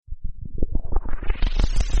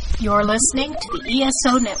You're listening to the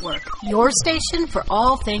ESO Network, your station for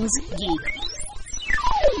all things geek.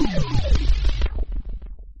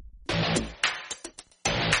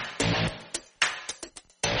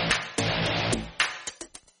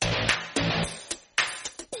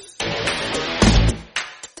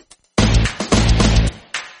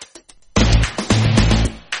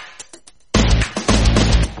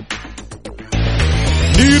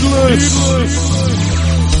 Needless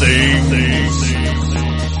Things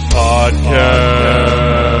Podcast.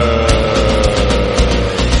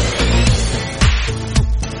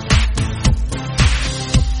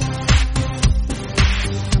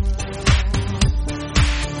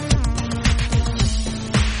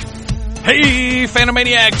 Hey,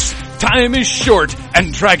 Phantomaniacs! Time is short,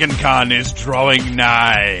 and DragonCon is drawing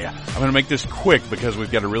nigh. I'm going to make this quick because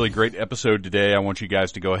we've got a really great episode today. I want you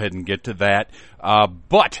guys to go ahead and get to that.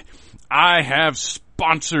 But I have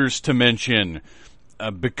sponsors to mention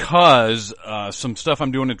because some stuff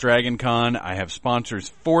I'm doing at DragonCon. I have sponsors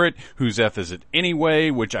for it. Whose F is it anyway?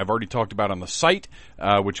 Which I've already talked about on the site,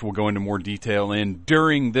 which we'll go into more detail in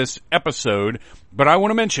during this episode. But I want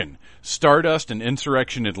to mention Stardust and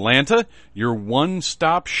Insurrection Atlanta, your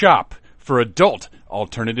one-stop shop for adult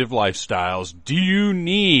alternative lifestyles. Do you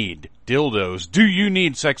need dildos? Do you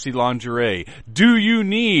need sexy lingerie? Do you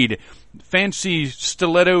need fancy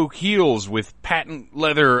stiletto heels with patent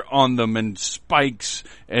leather on them and spikes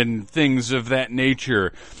and things of that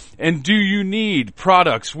nature? And do you need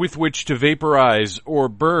products with which to vaporize or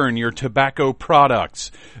burn your tobacco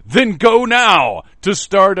products? Then go now to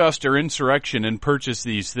Stardust or Insurrection and purchase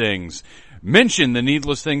these things. Mention the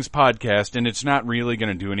Needless Things podcast, and it's not really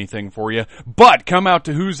going to do anything for you. But come out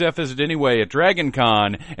to Whose F Is It Anyway at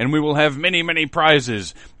DragonCon, and we will have many, many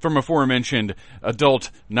prizes from aforementioned adult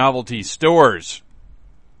novelty stores.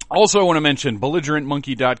 Also, I want to mention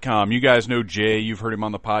BelligerentMonkey.com. You guys know Jay. You've heard him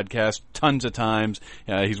on the podcast tons of times.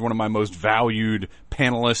 He's one of my most valued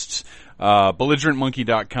panelists.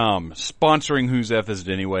 BelligerentMonkey.com, sponsoring Whose F Is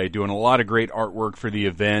It Anyway, doing a lot of great artwork for the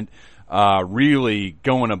event. Really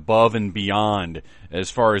going above and beyond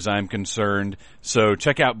as far as I'm concerned. So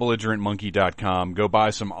check out BelligerentMonkey.com. Go buy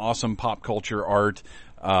some awesome pop culture art.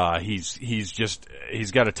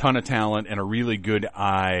 He's got a ton of talent and a really good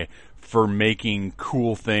eye for making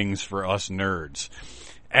cool things for us nerds.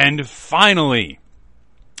 And finally,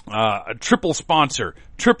 a triple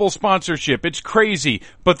sponsorship. It's crazy,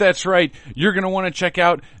 but that's right. You're going to want to check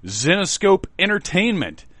out Zenescope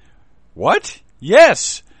Entertainment. What?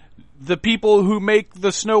 Yes. The people who make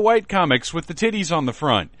the Snow White comics with the titties on the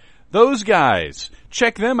front. Those guys.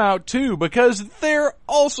 Check them out too, because they're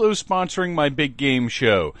also sponsoring my big game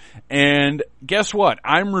show. And guess what?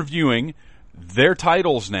 I'm reviewing their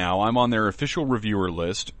titles now. I'm on their official reviewer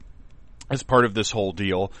list as part of this whole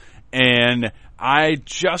deal. And I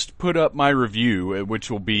just put up my review, which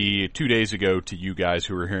will be 2 days ago to you guys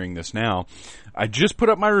who are hearing this now. I just put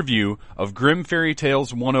up my review of Grimm Fairy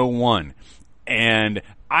Tales 101. And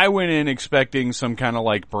I went in expecting some kind of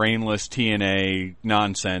like brainless TNA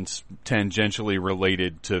nonsense tangentially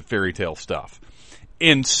related to fairy tale stuff.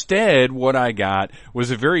 Instead, what I got was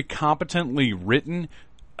a very competently written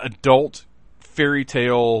adult fairy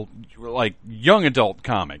tale, like young adult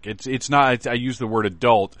comic. It's not, I use the word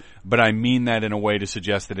adult, but I mean that in a way to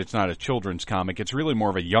suggest that it's not a children's comic. It's really more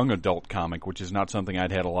of a young adult comic, which is not something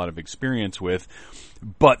I'd had a lot of experience with.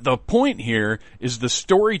 But the point here is the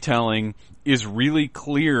storytelling is really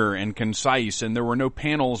clear and concise, and there were no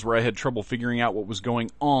panels where I had trouble figuring out what was going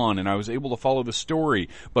on, and I was able to follow the story.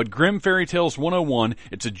 But Grimm Fairy Tales 101,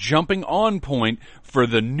 it's a jumping on point for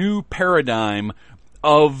the new paradigm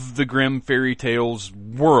of the Grimm Fairy Tales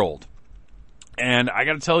world. And I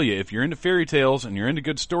gotta tell you, if you're into fairy tales and you're into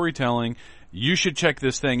good storytelling, you should check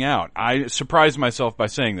this thing out. I surprised myself by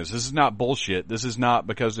saying this. This is not bullshit. This is not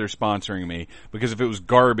because they're sponsoring me. Because if it was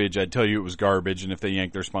garbage, I'd tell you it was garbage, and if they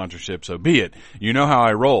yanked their sponsorship, so be it. You know how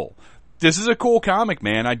I roll. This is a cool comic,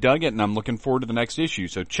 man. I dug it, and I'm looking forward to the next issue.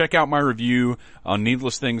 So check out my review on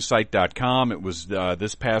needlessthingssite.com. It was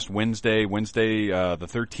this past Wednesday the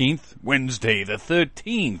 13th. Wednesday the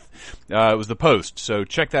 13th. It was the post. So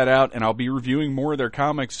check that out, and I'll be reviewing more of their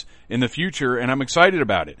comics in the future, and I'm excited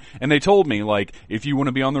about it. And they told me, like, if you want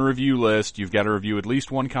to be on the review list, you've got to review at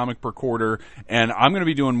least one comic per quarter, and I'm going to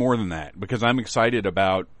be doing more than that, because I'm excited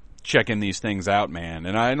about checking these things out, man.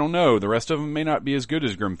 And I don't know, the rest of them may not be as good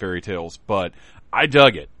as Grimm Fairy Tales, but I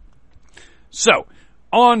dug it. So,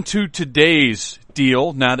 on to today's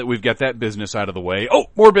deal, now that we've got that business out of the way. Oh,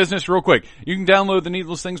 more business real quick. You can download the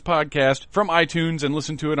Needless Things podcast from iTunes and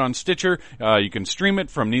listen to it on Stitcher. You can stream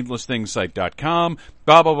it from needlessthingssite.com.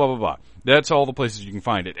 Blah, blah, blah, blah, blah. That's all the places you can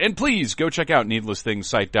find it. And please go check out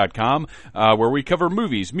needlessthingssite.com, where we cover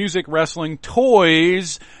movies, music, wrestling,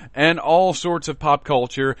 toys, and all sorts of pop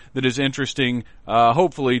culture that is interesting,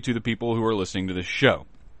 hopefully, to the people who are listening to this show.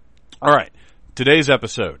 All right, today's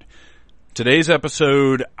episode.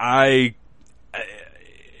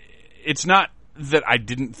 It's not that I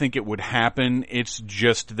didn't think it would happen. It's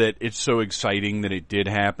just that it's so exciting that it did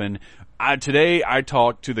happen. Today I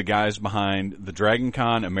talked to the guys behind the Dragon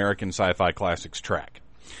Con American Sci-Fi Classics track.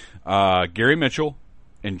 Gary Mitchell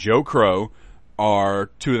and Joe Crow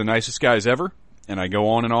are two of the nicest guys ever, and I go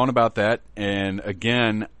on and on about that. And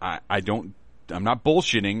again, I'm not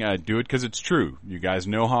bullshitting. I do it because it's true. You guys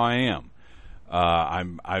know how I am.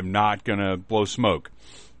 I'm not gonna blow smoke.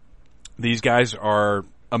 These guys are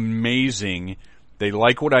amazing. They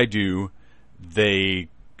like what I do. They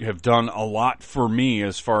have done a lot for me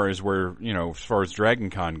as far as Dragon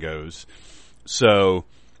Con goes. So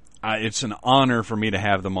it's an honor for me to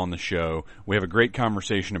have them on the show. We have a great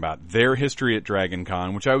conversation about their history at Dragon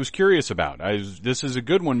Con, which I was curious about. This is a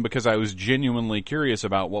good one because I was genuinely curious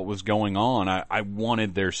about what was going on. I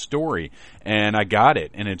wanted their story, and I got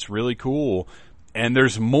it, and it's really cool. And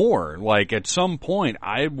there's more. Like, at some point,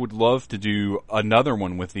 I would love to do another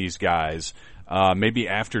one with these guys, maybe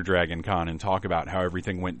after Dragon Con, and talk about how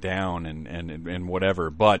everything went down and whatever.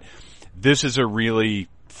 But this is a really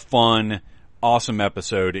fun, awesome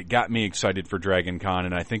episode. It got me excited for Dragon Con,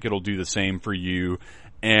 and I think it'll do the same for you.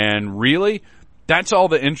 And really, that's all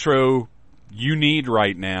the intro you need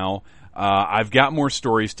right now. I've got more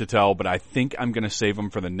stories to tell, but I think I'm going to save them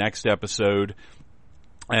for the next episode.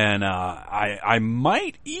 And I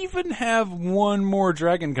might even have one more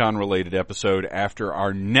Dragon Con related episode after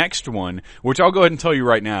our next one, which I'll go ahead and tell you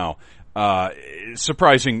right now.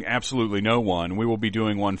 Surprising absolutely no one. We will be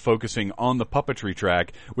doing one focusing on the puppetry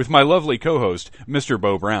track with my lovely co-host, Mr.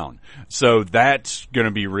 Bo Brown. So that's going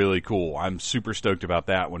to be really cool. I'm super stoked about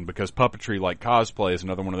that one because puppetry, like cosplay, is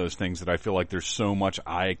another one of those things that I feel like there's so much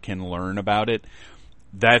I can learn about it.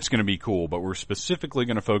 That's going to be cool, but we're specifically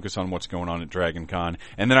going to focus on what's going on at Dragon Con.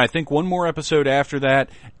 And then I think one more episode after that,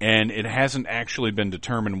 and it hasn't actually been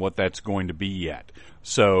determined what that's going to be yet.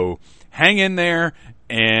 So hang in there,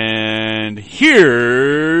 and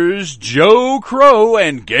here's Joe Crow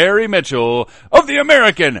and Gary Mitchell of the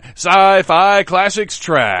American Sci-Fi Classics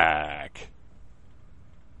track.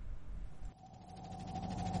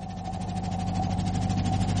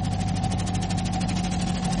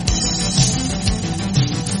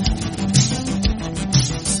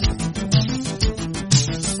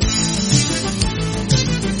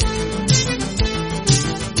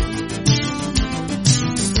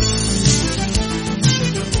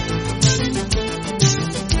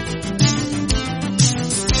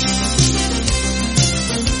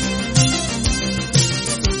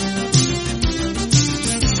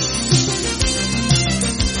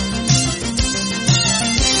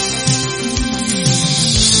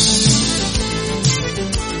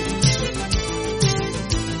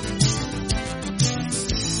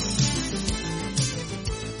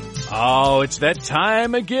 Oh, it's that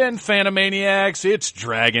time again, Phantomaniacs. It's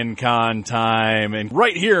Dragon Con time. And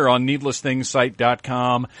right here on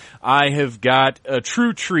needlessthingssite.com, I have got a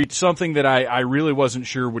true treat, something that I really wasn't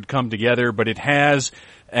sure would come together, but it has.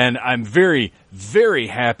 And I'm very, very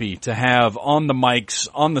happy to have on the mics,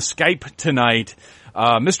 on the Skype tonight,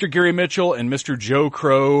 Mr. Gary Mitchell and Mr. Joe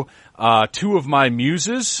Crow, two of my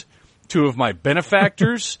muses, two of my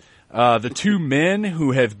benefactors. The two men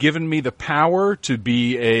who have given me the power to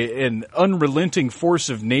be an unrelenting force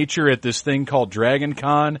of nature at this thing called Dragon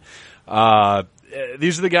Con.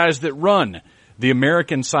 These are the guys that run the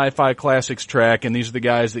American Sci-Fi Classics track, and these are the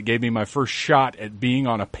guys that gave me my first shot at being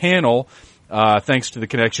on a panel, thanks to the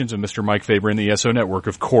connections of Mr. Mike Faber and the ESO Network,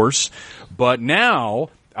 of course. But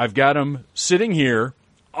now I've got them sitting here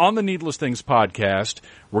on the Needless Things podcast.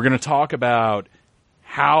 We're going to talk about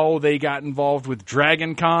how they got involved with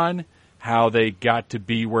Dragon Con, how they got to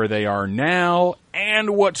be where they are now, and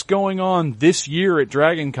what's going on this year at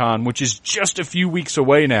Dragon Con, which is just a few weeks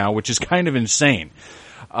away now, which is kind of insane.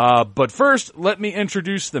 But first, let me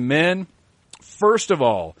introduce the men. First of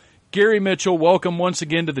all, Gary Mitchell, welcome once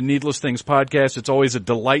again to the Needless Things podcast. It's always a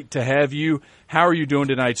delight to have you. How are you doing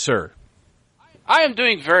tonight, sir? I am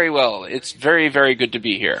doing very well. It's very, very good to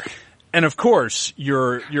be here. And of course,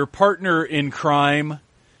 your partner in crime,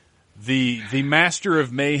 the master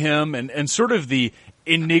of mayhem, and sort of the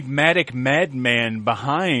enigmatic madman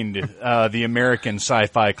behind the American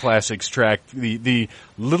Sci-Fi Classics track, the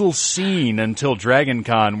little scene until Dragon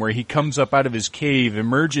Con where he comes up out of his cave,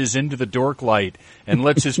 emerges into the dork light, and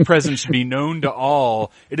lets his presence be known to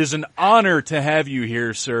all. It is an honor to have you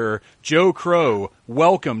here, sir. Joe Crow,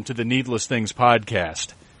 welcome to the Needless Things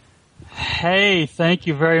podcast. Hey, thank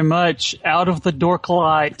you very much. Out of the dork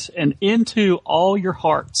light and into all your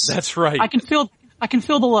hearts. That's right. I can feel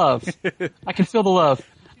the love. I can feel the love.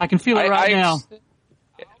 I can feel it right now.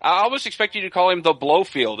 I almost expect you to call him the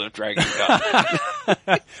Blowfield of Dragon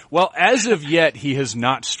Con. Well, as of yet, he has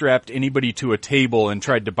not strapped anybody to a table and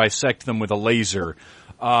tried to bisect them with a laser.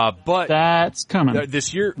 But that's coming.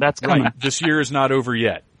 This year, that's coming. Right, this year is not over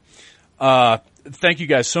yet. Thank you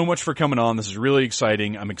guys so much for coming on. This is really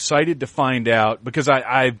exciting. I'm excited to find out because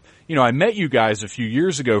I met you guys a few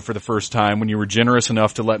years ago for the first time when you were generous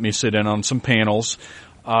enough to let me sit in on some panels.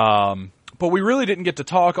 But we really didn't get to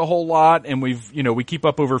talk a whole lot, and we keep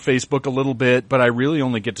up over Facebook a little bit, but I really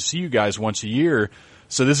only get to see you guys once a year.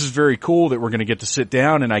 So this is very cool that we're going to get to sit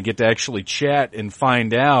down and I get to actually chat and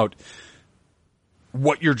find out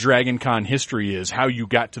what your Dragon Con history is, how you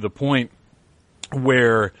got to the point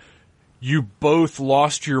where you both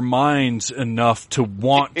lost your minds enough to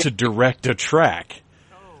want to direct a track.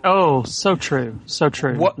 Oh, so true. So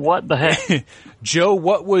true. What the heck? Joe,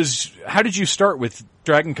 how did you start with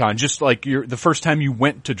Dragon Con? Just like the first time you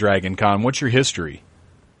went to Dragon Con, what's your history?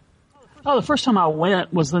 Oh, the first time I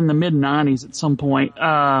went was in the mid-90s at some point.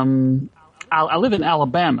 I live in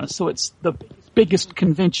Alabama, so it's the biggest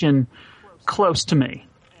convention close to me.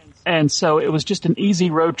 And so it was just an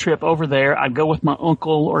easy road trip over there. I'd go with my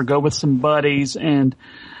uncle or go with some buddies and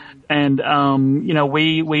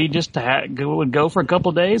we just would go for a couple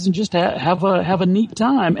of days and just have a neat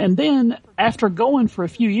time. And then after going for a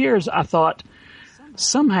few years, I thought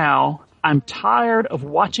somehow I'm tired of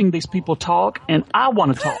watching these people talk and I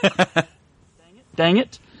want to talk. Dang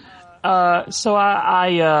it. So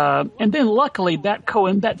I and then luckily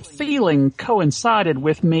that feeling coincided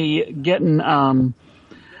with me getting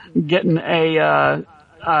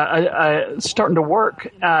starting to work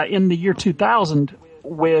in the year 2000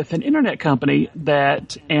 with an internet company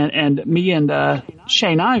that and me and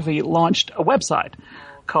Shane Ivey launched a website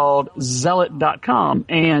called Zealot.com.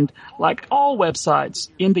 And like all websites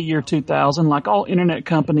in the year 2000, like all internet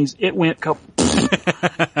companies, it went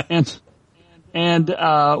and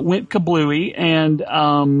went kablooey,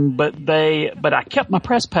 but I kept my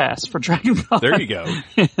press pass for Dragon Con. There you go.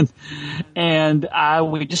 and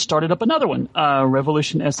we just started up another one,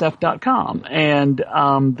 RevolutionSF.com. And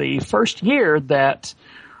the first year that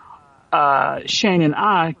Shane and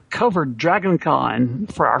I covered Dragon Con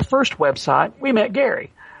for our first website, we met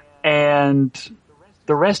Gary, and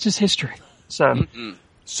the rest is history. So.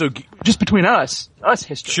 So just between us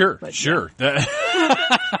history. Sure, but, sure. Yeah.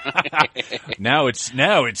 Now it's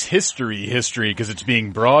history because it's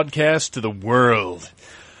being broadcast to the world.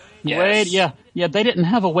 Yes. Wait, yeah. They didn't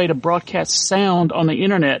have a way to broadcast sound on the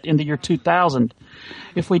internet in the year 2000.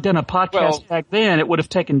 If we'd done a podcast back then, it would have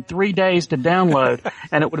taken 3 days to download,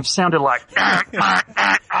 and it would have sounded like.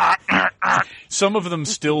 Some of them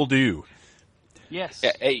still do. Yes.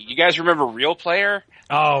 Yeah, hey, you guys remember Real Player?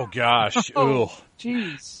 Oh gosh. Oh,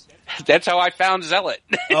 jeez. That's how I found Zealot.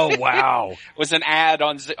 Oh wow. Was an ad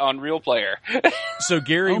on Real Player. So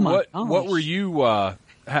Gary, what were you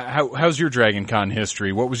how's your Dragon Con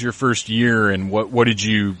history? What was your first year and what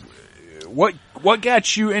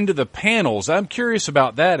got you into the panels? I'm curious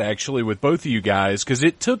about that actually with both of you guys cuz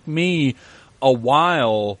it took me a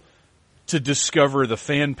while to discover the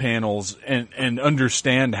fan panels and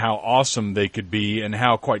understand how awesome they could be and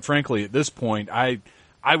how, quite frankly, at this point, I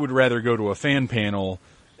would rather go to a fan panel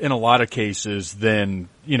in a lot of cases than,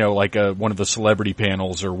 like one of the celebrity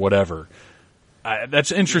panels or whatever.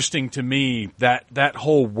 That's interesting to me, that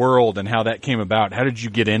whole world and how that came about. How did you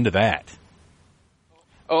get into that?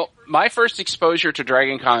 Oh, my first exposure to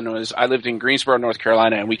Dragon Con was I lived in Greensboro, North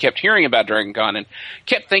Carolina, and we kept hearing about Dragon Con and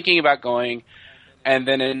kept thinking about going. And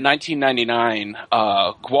then in 1999,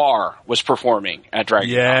 Gwar was performing at Dragon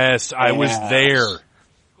Con. Yes, I was there.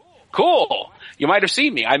 Cool. You might have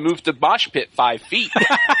seen me. I moved the mosh pit 5 feet.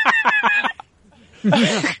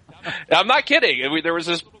 I'm not kidding. There was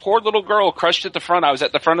this poor little girl crushed at the front. I was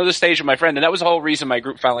at the front of the stage with my friend, and that was the whole reason my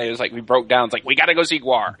group finally was like, we broke down. It's like, we got to go see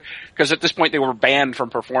Gwar. Because at this point, they were banned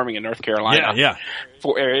from performing in North Carolina. Yeah.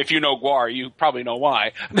 If you know Gwar, you probably know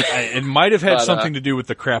why. It might have had something to do with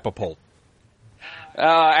the Crapapult.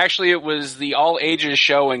 Actually, it was the all-ages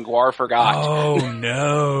show and Gwar forgot. Oh,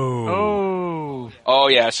 no. Oh,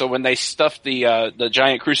 yeah. So when they stuffed the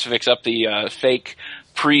giant crucifix up the fake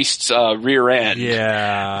priest's rear end.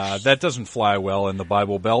 Yeah, that doesn't fly well in the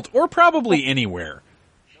Bible Belt, or probably anywhere.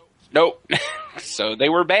 Nope. So they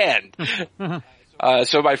were banned.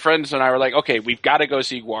 So my friends and I were like, okay, we've got to go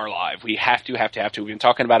see Gwar live. We have to. We've been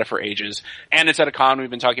talking about it for ages. And it's at a con we've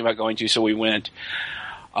been talking about going to, so we went.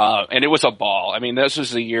 And it was a ball. I mean, this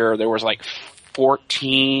was the year there was like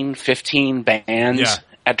 14, 15 bands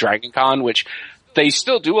at Dragon Con, which they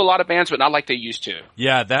still do a lot of bands, but not like they used to.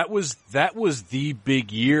 Yeah, that was the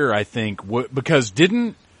big year, I think, because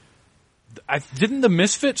didn't the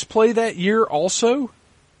Misfits play that year also?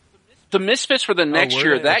 The Misfits were the next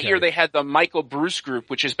year. That year they had the Michael Bruce Group,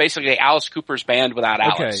 which is basically Alice Cooper's band without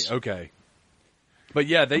Alice. Okay. But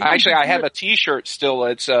yeah, I have a T-shirt still.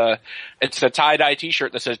 It's a tie-dye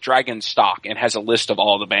T-shirt that says Dragon Stock and has a list of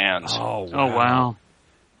all the bands. Oh wow!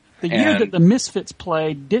 The year that the Misfits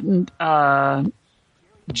played, didn't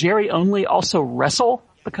Jerry Only also wrestle?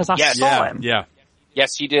 Because I saw him. Yeah.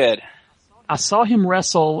 Yes, he did. I saw him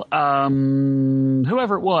wrestle,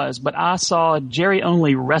 whoever it was, but I saw Jerry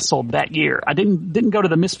Only wrestle that year. I didn't go to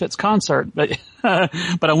the Misfits concert, but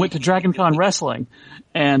but I went to Dragon Con Wrestling,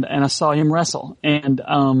 and I saw him wrestle, and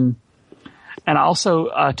I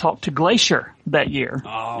also talked to Glacier that year,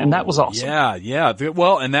 and that was awesome. Yeah.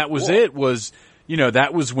 Well, and that was it.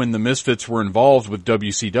 That was when the Misfits were involved with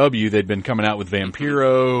WCW. They'd been coming out with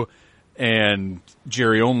Vampiro. And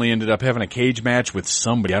Jerry Only ended up having a cage match with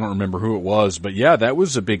somebody. I don't remember who it was. But yeah, that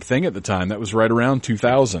was a big thing at the time. That was right around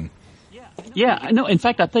 2000. Yeah, I know. In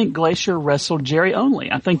fact, I think Glacier wrestled Jerry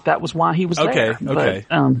Only. I think that was why he was there. Okay.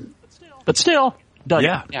 But still,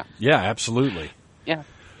 yeah, absolutely. Yeah.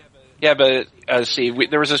 Yeah, but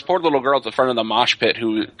there was this poor little girl at the front of the mosh pit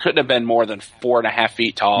who couldn't have been more than 4.5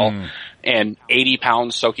 feet tall and 80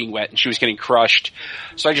 pounds soaking wet, and she was getting crushed.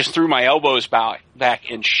 So I just threw my elbows back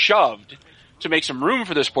and shoved to make some room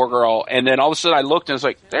for this poor girl, and then all of a sudden I looked and I was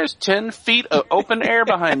like, there's 10 feet of open air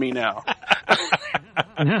behind me now.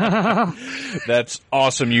 That's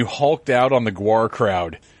awesome. You hulked out on the Gwar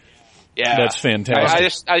crowd. Yeah. That's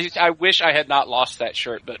fantastic. I wish I had not lost that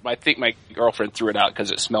shirt, but I think my girlfriend threw it out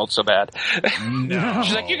because it smelled so bad. No.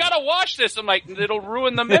 She's like, you gotta wash this. I'm like, it'll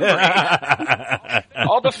ruin the memory.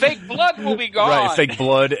 All the fake blood will be gone. Right, fake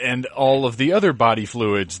blood and all of the other body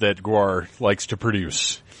fluids that Gwar likes to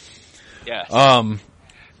produce. Yes.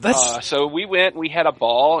 So we went, we had a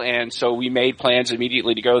ball, and so we made plans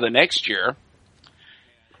immediately to go the next year.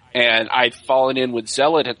 And I'd fallen in with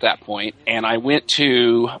Zealot at that point, and I went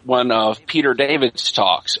to one of Peter David's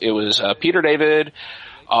talks. It was Peter David,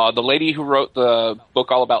 the lady who wrote the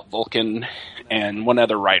book all about Vulcan, and one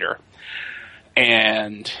other writer.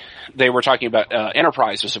 And they were talking about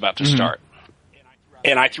Enterprise was about to start.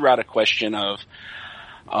 And I threw out a question of,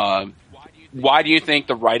 why do you think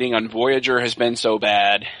the writing on Voyager has been so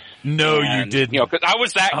bad? No, you didn't. Because I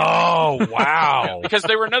was that guy. Oh, wow. Because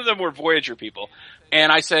none of them were Voyager people. And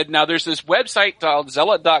I said, now there's this website called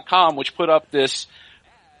Zealot.com which put up this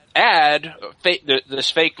ad, this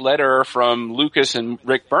fake letter from Lucas and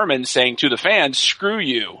Rick Berman saying to the fans, screw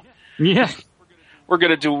you. Yeah. We're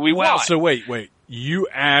going to do what we want. So wait. You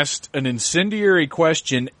asked an incendiary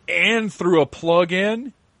question and threw a plug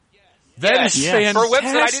in? That is fantastic. For a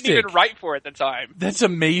website I didn't even write for at the time. That's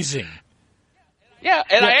amazing. Yeah,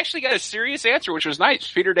 and I actually got a serious answer, which was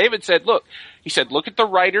nice. Peter David said, look at the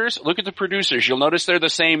writers, look at the producers. You'll notice they're the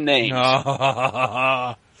same names.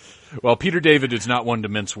 Well, Peter David is not one to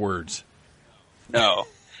mince words. No.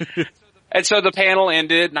 And so the panel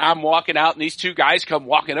ended, and I'm walking out, and these two guys come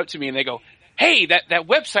walking up to me, and they go, hey, that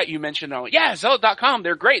website you mentioned, I went, yeah, Zealot.com,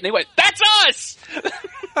 they're great. And they went, that's us!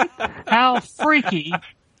 How freaky.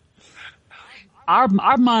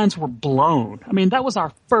 Our minds were blown. I mean, that was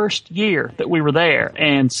our first year that we were there,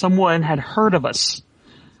 and someone had heard of us.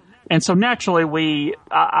 And so naturally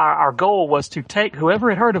our goal was to take whoever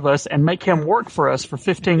had heard of us and make him work for us for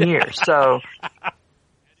 15 years. So,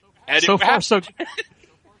 so far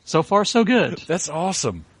so good. That's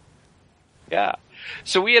awesome. Yeah.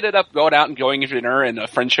 So we ended up going out and going to dinner, and a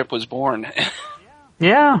friendship was born.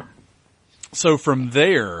 Yeah. So from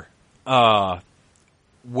there,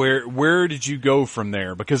 where did you go from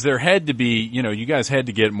there? Because there had to be, you guys had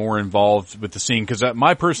to get more involved with the scene. Because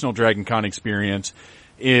my personal Dragon Con experience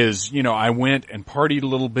is, I went and partied a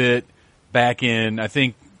little bit back in, I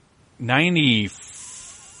think,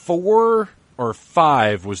 94 or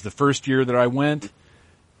 5 was the first year that I went.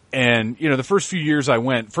 And, the first few years I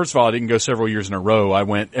went, first of all, I didn't go several years in a row. I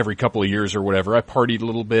went every couple of years or whatever. I partied a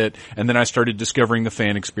little bit, and then I started discovering the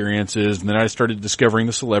fan experiences, and then I started discovering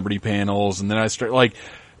the celebrity panels, and then I started,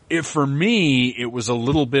 for me, it was a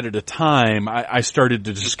little bit at a time. I started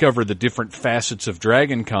to discover the different facets of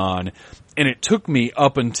Dragon Con, and it took me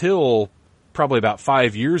up until probably about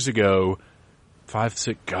 5 years ago, 5,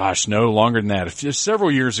 6, gosh, no longer than that, just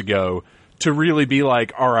several years ago, to really be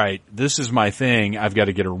like, all right, this is my thing. I've got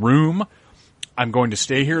to get a room. I'm going to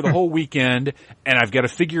stay here the whole weekend, and I've got to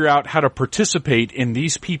figure out how to participate in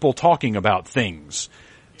these people talking about things.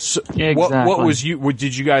 So Exactly. what was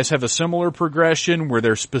did you guys have a similar progression? Were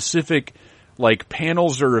there specific like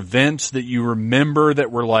panels or events that you remember that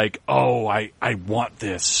were like, oh, I want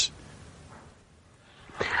this?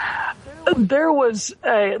 There was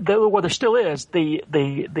there still is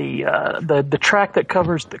the track that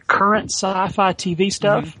covers the current sci-fi TV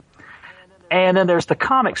stuff. Mm-hmm. And then there's the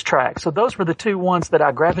comics track. So those were the two ones that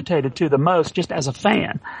I gravitated to the most just as a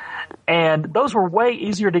fan. And those were way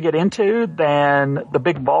easier to get into than the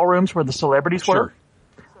big ballrooms where the celebrities were.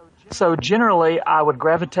 So generally I would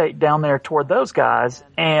gravitate down there toward those guys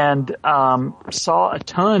and saw a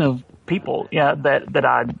ton of people that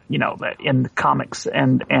I that in the comics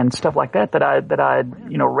and stuff like that I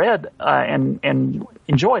read and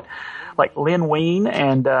enjoyed, like Len Wein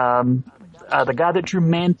and the guy that drew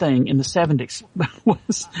Man-Thing in the 70s.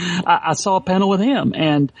 I saw a panel with him,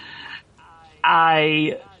 and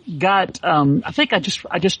I got I think I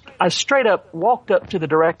straight up walked up to the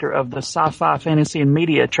director of the Sci-Fi Fantasy and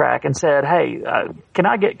Media track and said, "Hey, do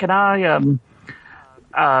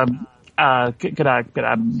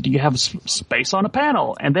you have space on a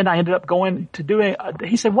panel?" And then I ended up going to do it.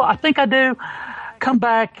 He said, "Well, I think I do. Come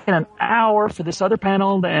back in an hour for this other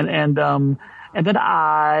panel." And then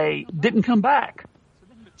I didn't come back.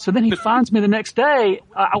 So then he finds me the next day.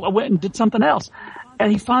 I went and did something else.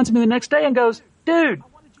 And he finds me the next day and goes, "Dude,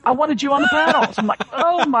 I wanted you on the panel." So I'm like,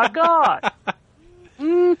 oh my God.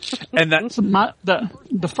 And that's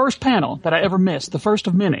the first panel that I ever missed, the first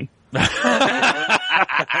of many.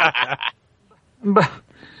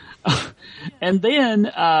 And then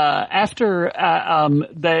after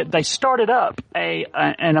they started up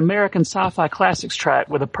an American Sci-Fi Classics track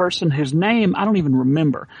with a person whose name I don't even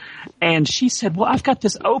remember, and she said, "Well, I've got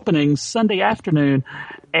this opening Sunday afternoon,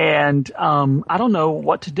 and I don't know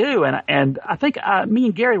what to do." And I think me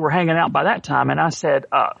and Gary were hanging out by that time, and I said,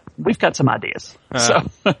 "We've got some ideas."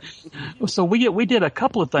 So we did a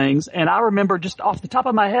couple of things, and I remember just off the top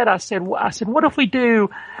of my head, I said, "What if we do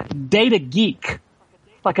Data Geek?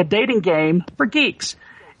 Like a dating game for geeks?"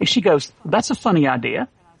 And she goes, "That's a funny idea."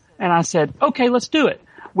 And I said, "Okay, let's do it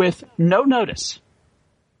with no notice."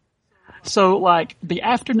 So like the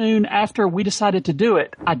afternoon after we decided to do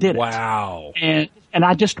it, I did it. Wow. And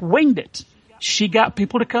I just winged it. She got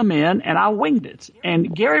people to come in and I winged it.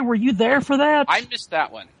 And Gary, were you there for that? I missed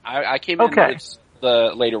that one. I came in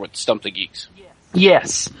later with Stump the Geeks.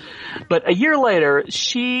 Yes. But a year later,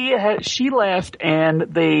 she left, and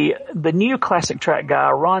the new classic track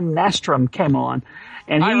guy, Ron Nastrom, came on.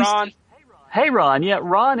 And Hi, Ron. Hey, Ron. Yeah,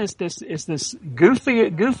 Ron is this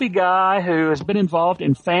goofy guy who has been involved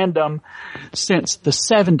in fandom since the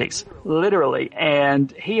 70s, literally.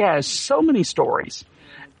 And he has so many stories.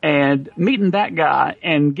 And meeting that guy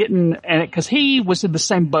and cause he was in the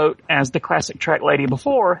same boat as the classic track lady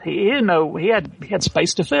before, he didn't know he had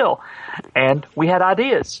space to fill, and we had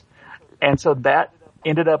ideas. And so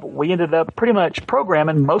we ended up pretty much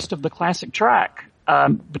programming most of the classic track,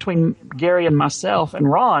 between Gary and myself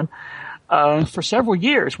and Ron, for several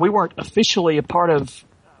years. We weren't officially a part of,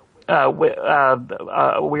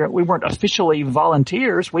 we weren't officially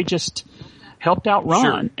volunteers. We just helped out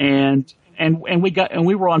Ron. Sure. And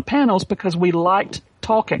we were on panels because we liked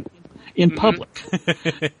talking in public.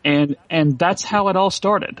 and that's how it all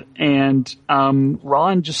started. And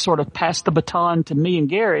Ron just sort of passed the baton to me and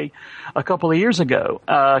Gary a couple of years ago,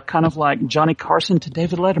 kind of like Johnny Carson to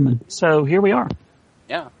David Letterman. So here we are.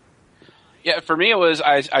 Yeah. Yeah, for me it was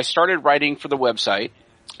I started writing for the website,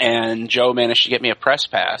 and Joe managed to get me a press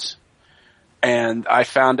pass. And I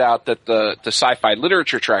found out that the sci-fi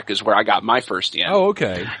literature track is where I got my first in. Oh,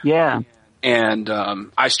 okay. Yeah. And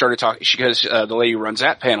I started talking because the lady who runs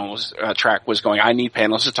that panels track was going, "I need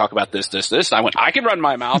panels to talk about this, this, this." And I went, "I can run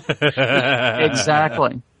my mouth."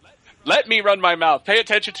 Exactly. Let me run my mouth. Pay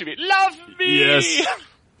attention to me. Love me. Yes.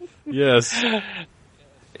 Yes.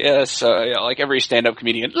 Yes. Like every stand-up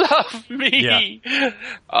comedian, love me.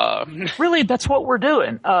 Yeah. Really, that's what we're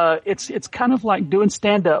doing. It's kind of like doing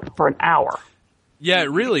stand-up for an hour. Yeah, it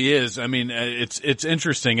really is. I mean, it's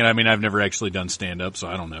interesting, and I mean, I've never actually done stand-up, so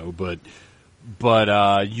I don't know, but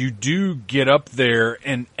you do get up there,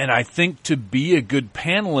 and I think to be a good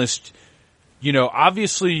panelist,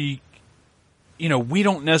 obviously, we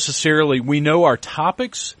don't necessarily, we know our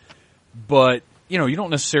topics, but, you don't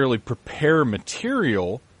necessarily prepare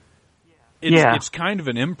material. It's kind of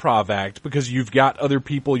an improv act because you've got other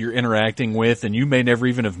people you're interacting with, and you may never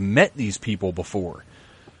even have met these people before.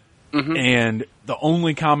 Mm-hmm. And the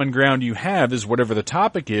only common ground you have is whatever the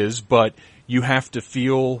topic is, but you have to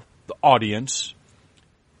feel the audience.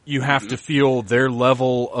 You have to feel their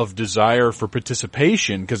level of desire for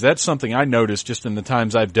participation, because that's something I noticed just in the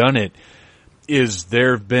times I've done it, is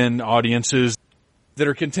there have been audiences that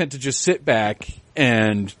are content to just sit back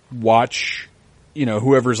and watch,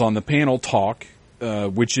 whoever's on the panel talk,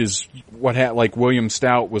 which is like William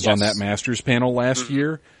Stout was on that Masters panel last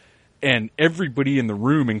year. And everybody in the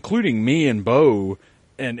room, including me and Bo,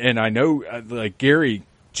 and I know, like Gary,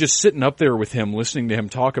 just sitting up there with him, listening to him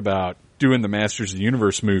talk about doing the Masters of the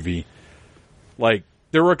Universe movie, like,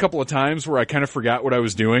 there were a couple of times where I kind of forgot what I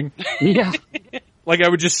was doing. Yeah. Like, I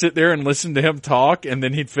would just sit there and listen to him talk, and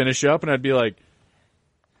then he'd finish up, and I'd be like,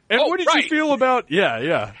 and what did you feel about,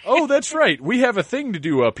 yeah. Oh, that's right. We have a thing to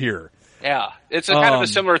do up here. Yeah. It's a kind of a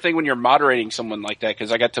similar thing when you're moderating someone like that,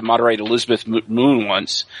 because I got to moderate Elizabeth Moon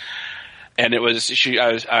once. And it was,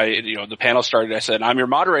 the panel started, I said, I'm your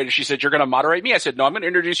moderator. She said, you're going to moderate me? I said, no, I'm going to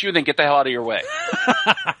introduce you, then get the hell out of your way.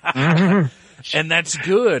 And that's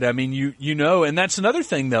good. I mean, and that's another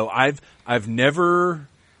thing though. I've never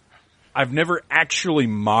actually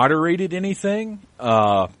moderated anything.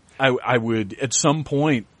 I would at some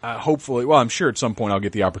point, hopefully, well, I'm sure at some point I'll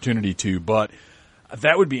get the opportunity to, but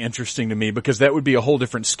that would be interesting to me because that would be a whole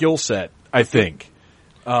different skill set, I think.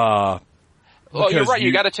 Well, you're right.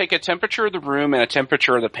 You got to take a temperature of the room and a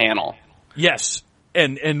temperature of the panel. Yes.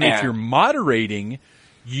 And if you're moderating,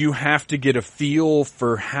 you have to get a feel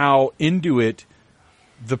for how into it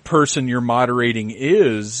the person you're moderating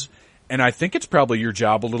is. And I think it's probably your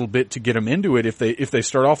job a little bit to get them into it. If they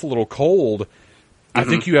start off a little cold, I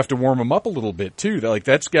think you have to warm them up a little bit too. Like,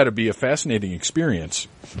 that's got to be a fascinating experience.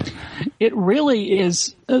 It really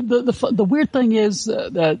is. The weird thing is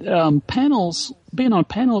that being on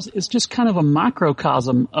panels is just kind of a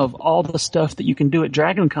microcosm of all the stuff that you can do at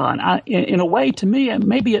DragonCon. In a way, to me,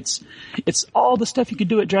 maybe it's all the stuff you could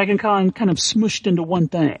do at DragonCon kind of smushed into one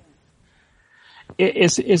thing.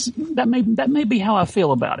 That may be how I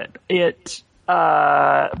feel about it.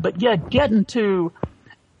 But yeah, getting to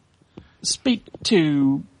speak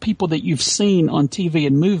to people that you've seen on TV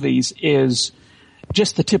and movies is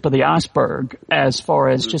just the tip of the iceberg as far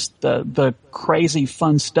as just the crazy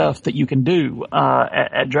fun stuff that you can do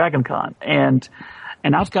at DragonCon. And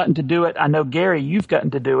I've gotten to do it. I know, Gary, you've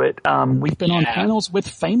gotten to do it. We've been on panels with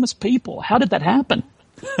famous people. How did that happen?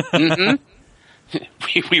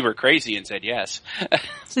 We were crazy and said yes.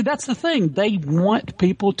 See, that's the thing. They want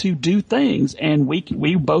people to do things, and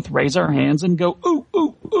we both raise our hands and go, ooh,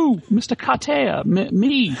 ooh, ooh, Mr. Katea,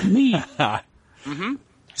 me. Mm-hmm.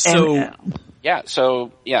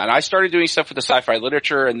 And I started doing stuff with the sci-fi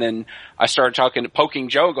literature, and then I started poking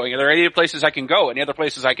Joe, going, are there any places I can go? Any other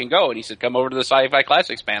places I can go? And he said, come over to the Sci-Fi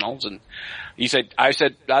Classics panels. And I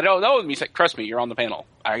said, I don't know. And he said, trust me, you're on the panel.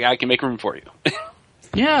 I can make room for you.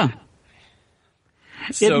 Yeah.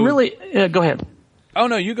 It really, go ahead. Oh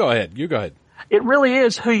no, you go ahead. It really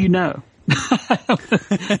is who you know.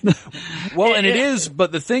 Well, and it is,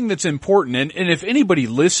 but the thing that's important, and if anybody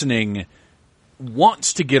listening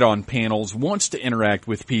wants to get on panels, wants to interact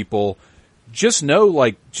with people, just know,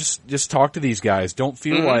 like, just talk to these guys. Don't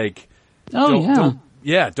feel like,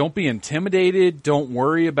 don't be intimidated. Don't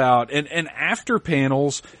worry about, and after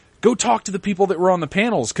panels, go talk to the people that were on the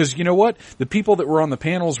panels, because you know what? The people that were on the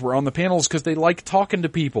panels because they like talking to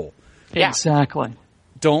people. Yeah. Exactly.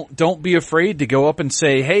 Don't be afraid to go up and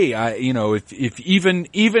say, hey, if even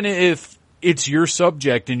if it's your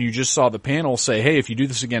subject and you just saw the panel, say, hey, if you do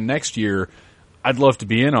this again next year, I'd love to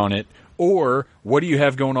be in on it. Or what do you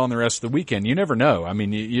have going on the rest of the weekend? You never know. I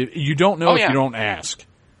mean, you don't know if you don't ask.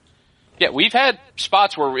 Yeah, we've had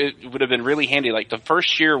spots where it would have been really handy. Like the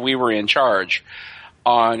first year we were in charge,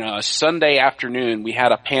 on a Sunday afternoon, we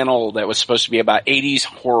had a panel that was supposed to be about 80s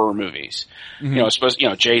horror movies.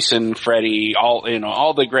 Mm-hmm. Jason, Freddy, all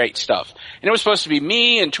the great stuff. And it was supposed to be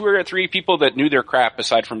me and 2 or 3 people that knew their crap,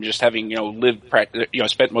 aside from just having,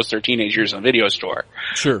 spent most of their teenage years in a video store.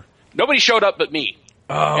 Sure. Nobody showed up but me.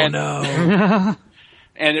 Oh, no.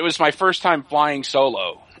 And it was my first time flying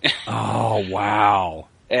solo. Oh, wow.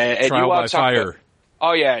 And Trial by fire.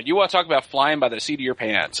 Oh yeah, you want to talk about flying by the seat of your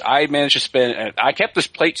pants. I managed to I kept this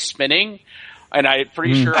plate spinning, and I'm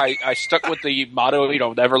pretty sure I stuck with the motto,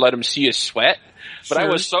 never let them see us sweat. But sure. I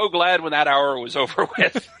was so glad when that hour was over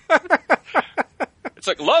with. It's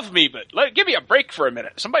like, love me, but give me a break for a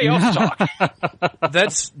minute. Somebody else talk.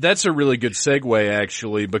 That's a really good segue,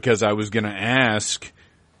 actually, because I was going to ask,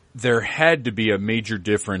 there had to be a major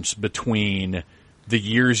difference between the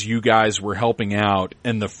years you guys were helping out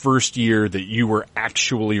and the first year that you were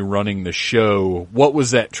actually running the show. What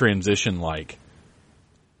was that transition like?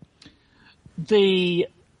 The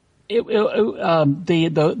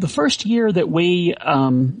first year that we,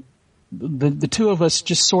 the two of us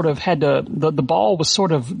just sort of had to, the ball was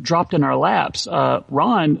sort of dropped in our laps.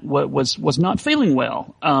 Ron was not feeling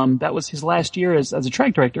well. That was his last year as a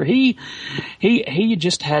track director. He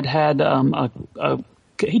just had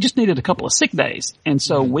he just needed a couple of sick days. And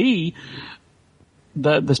so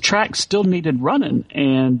the track still needed running.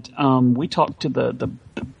 And, we talked to the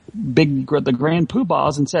grand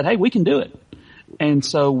poobahs and said, hey, we can do it. And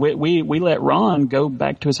so we let Ron go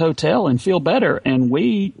back to his hotel and feel better, and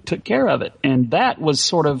we took care of it. And that was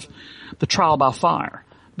sort of the trial by fire,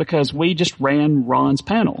 because we just ran Ron's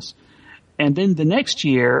panels. And then the next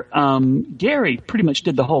year, Gary pretty much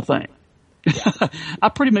did the whole thing. Yeah. I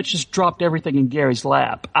pretty much just dropped everything in Gary's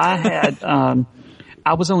lap. I had,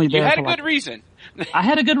 I was only there. You had a good reason. I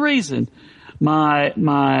had a good reason. My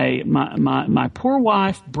poor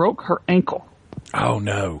wife broke her ankle. Oh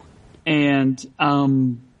no. And,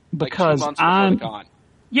 because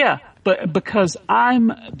because I'm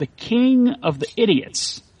the king of the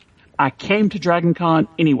idiots, I came to Dragon Con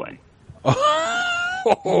anyway.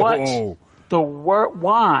 What?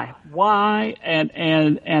 Why?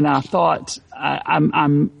 And I thought,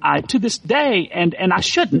 I to this day, and I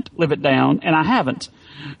shouldn't live it down, and I haven't,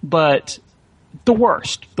 but the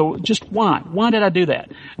worst, just why did I do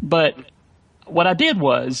that? But what I did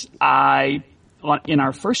was in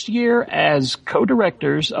our first year as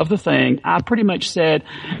co-directors of the thing, I pretty much said,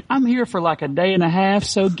 I'm here for like a day and a half,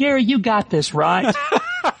 so Gary, you got this, right?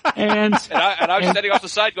 and I was standing off the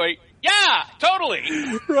side going, yeah, totally.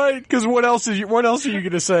 Right, because what else are you going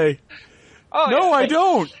to say? Oh, no, yeah. I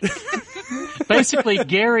don't. Basically,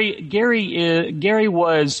 Gary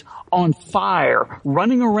was on fire,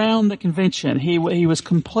 running around the convention. He was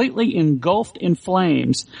completely engulfed in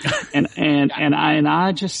flames, and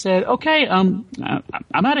I just said, okay, I'm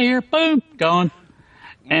out of here. Boom, gone.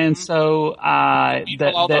 And so,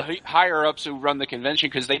 the higher ups who run the convention,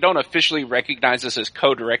 because they don't officially recognize us as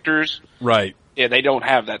co-directors. Right. Yeah, they don't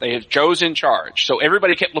have that. They have Joe's in charge. So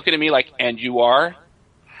everybody kept looking at me like, and you are?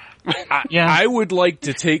 Yeah. I would like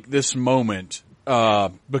to take this moment,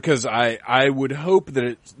 because I would hope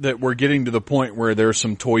that we're getting to the point where there's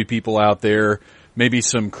some toy people out there, maybe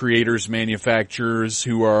some creators, manufacturers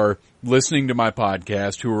who are listening to my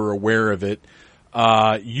podcast, who are aware of it.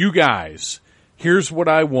 You guys, here's what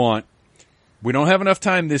I want. We don't have enough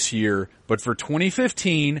time this year, but for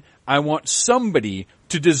 2015, I want somebody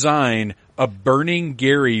to design a Burning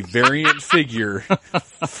Gary variant figure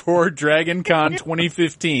for Dragon Con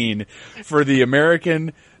 2015 for the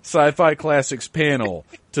American Sci-Fi Classics panel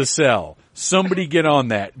to sell. Somebody get on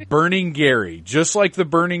that. Burning Gary, just like the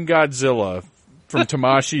Burning Godzilla from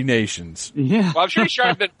Tamashii Nations. Yeah. Well, I'm sure he's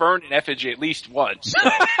trying to been burned in effigy at least once.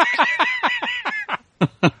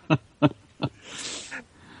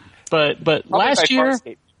 But last year,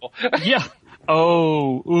 yeah.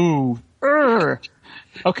 Oh, ooh,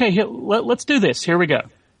 Okay, let's do this. Here we go.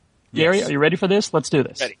 Yes. Gary, are you ready for this? Let's do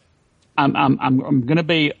this. Ready. I'm going to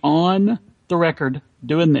be on the record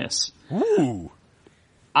doing this. Ooh.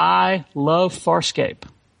 I love Farscape.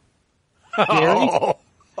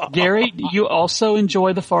 Gary, do you also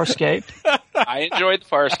enjoy the Farscape? I enjoy the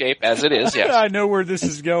Farscape as it is, yes. I know where this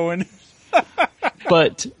is going.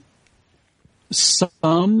 But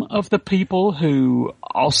some of the people who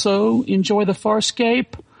also enjoy the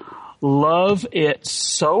Farscape love it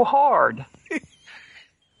so hard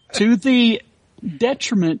to the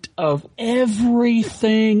detriment of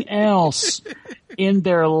everything else in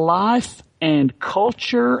their life and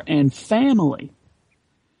culture and family.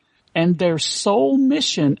 And their sole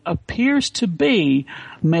mission appears to be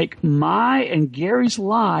make my and Gary's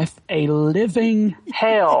life a living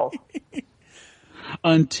hell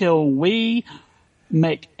until we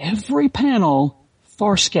make every panel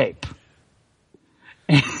Farscape.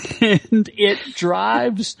 And it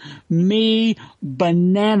drives me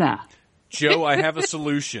banana. Joe, I have a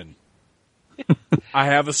solution.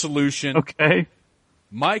 Okay.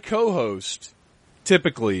 My co-host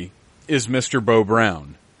typically is Mr. Bo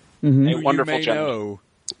Brown. Mm-hmm. A wonderful you may gentleman. know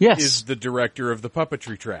Yes. is the director of the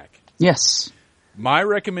puppetry track. Yes. My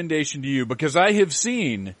recommendation to you, because I have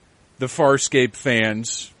seen the Farscape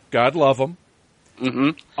fans, God love them,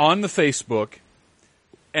 on the Facebook,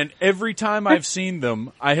 and every time I've seen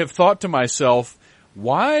them, I have thought to myself,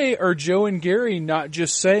 why are Joe and Gary not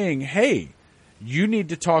just saying, hey, you need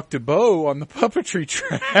to talk to Bo on the puppetry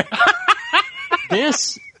track?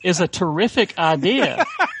 This is a terrific idea.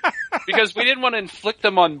 because we didn't want to inflict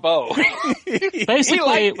them on Bo.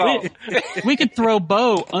 Basically, Bo. we could throw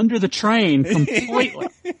Bo under the train completely.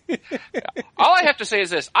 All I have to say is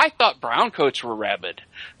this: I thought brown coats were rabid.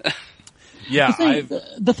 Yeah,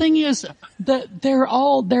 The thing is that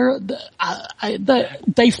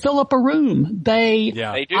they fill up a room. They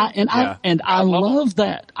Yeah. They do. I love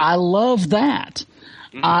that. I love that.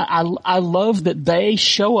 I love that they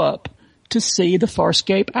show up to see the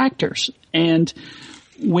Farscape actors. And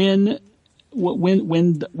when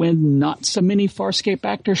not so many Farscape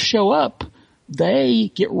actors show up,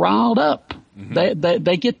 they get riled up.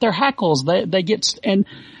 They get their hackles. They get, and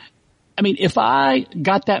I mean, if I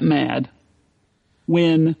got that mad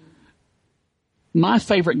when my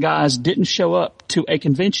favorite guys didn't show up to a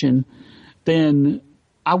convention, then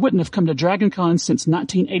I wouldn't have come to DragonCon since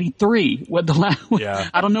 1983.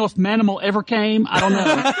 I don't know if Manimal ever came. I don't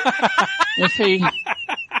know if he.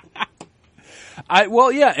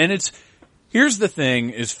 And here's the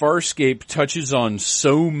thing: is Farscape touches on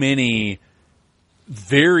so many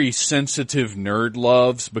very sensitive nerd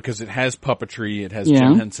loves because it has puppetry, it has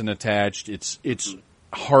Jim Henson attached. It's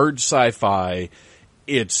hard sci-fi.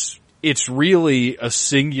 It's really a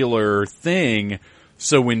singular thing.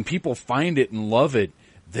 So when people find it and love it,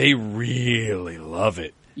 they really love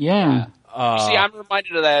it. Yeah. See, I'm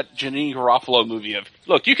reminded of that Janine Garofalo movie of,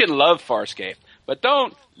 look, you can love Farscape, but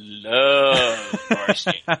don't love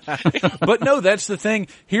Farscape. But no, that's the thing.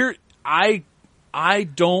 Here, I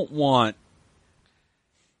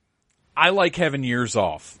like having years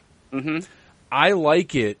off. Mm-hmm. I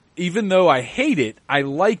like it, even though I hate it, I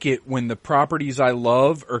like it when the properties I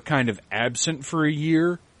love are kind of absent for a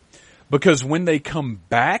year. Because when they come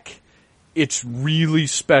back, it's really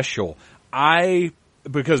special.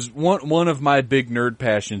 Because one of my big nerd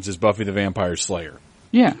passions is Buffy the Vampire Slayer.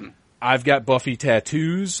 Yeah. I've got Buffy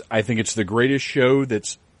tattoos. I think it's the greatest show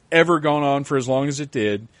that's ever gone on for as long as it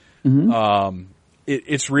did. Mm-hmm.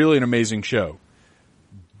 It's really an amazing show.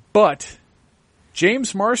 But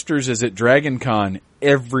James Marsters is at DragonCon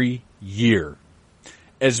every year.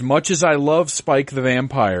 As much as I love Spike the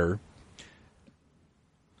Vampire,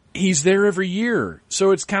 he's there every year.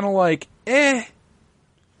 So it's kind of like, you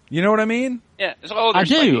know what I mean? Yeah, I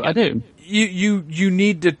do. You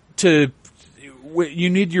need you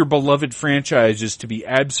need your beloved franchises to be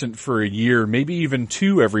absent for a year, maybe even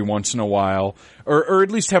two every once in a while, or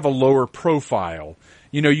at least have a lower profile.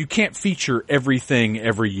 You know, you can't feature everything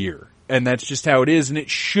every year. And that's just how it is, and it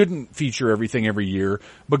shouldn't feature everything every year,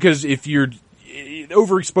 because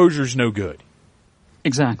overexposure is no good.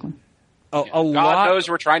 Exactly. God knows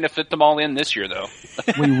we're trying to fit them all in this year, though.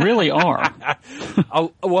 We really are. A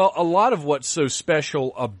lot of what's so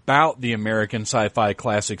special about the American Sci-Fi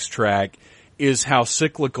Classics track is how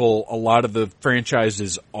cyclical a lot of the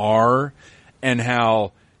franchises are, and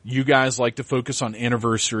how you guys like to focus on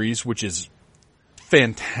anniversaries, which is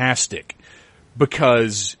fantastic,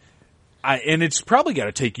 because and it's probably got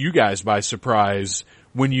to take you guys by surprise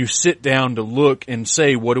when you sit down to look and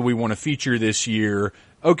say, what do we want to feature this year?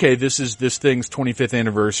 Okay, this is this thing's 25th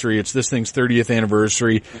anniversary. It's this thing's 30th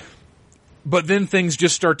anniversary. But then things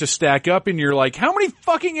just start to stack up and you're like, how many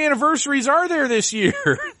fucking anniversaries are there this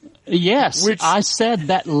year? Yes, I said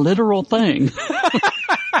that literal thing.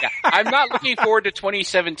 Yeah, I'm not looking forward to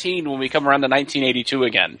 2017 when we come around to 1982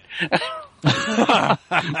 again. But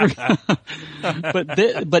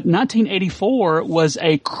 1984 was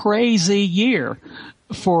a crazy year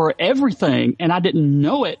for everything, and I didn't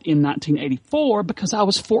know it in 1984 because I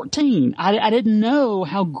was 14. I didn't know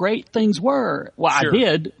how great things were. Well, sure. I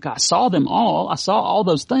did. I saw them all. I saw all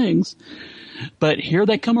those things, but here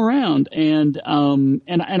they come around, and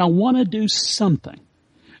I want to do something,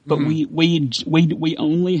 but we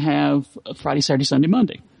only have Friday, Saturday, Sunday,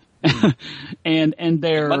 Monday. and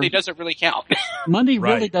Monday doesn't really count. Monday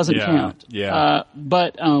really doesn't count. Yeah.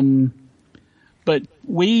 But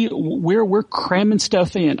we're cramming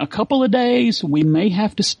stuff in. A couple of days we may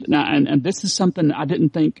have to, and this is something I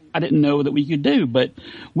didn't know that we could do, but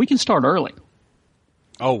we can start early.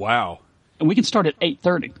 Oh wow. And we can start at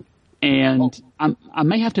 8:30. And I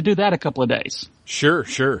may have to do that a couple of days. Sure.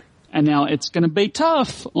 And now it's going to be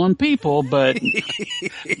tough on people, but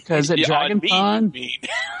because at DragonCon,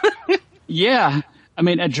 yeah, I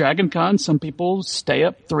mean at DragonCon, some people stay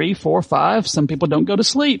up 3, 4, 5. Some people don't go to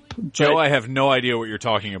sleep. Joe, I have no idea what you're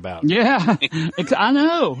talking about. Yeah, I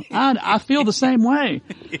know. I feel the same way.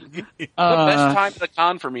 The best time of the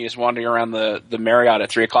con for me is wandering around the Marriott at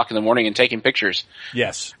 3:00 in the morning and taking pictures.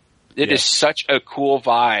 Yes, it is such a cool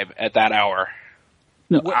vibe at that hour.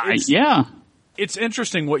 No, yeah. It's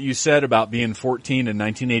interesting what you said about being 14 in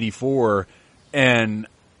 1984, and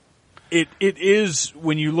It is,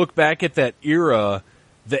 when you look back at that era,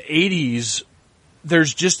 the 80s,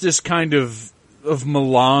 there's just this kind of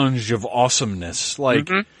melange of awesomeness. Like,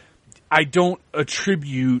 I don't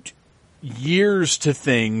attribute years to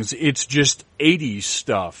things, it's just 80s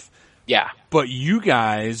stuff. Yeah. But you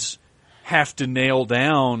guys have to nail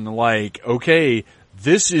down, like, okay,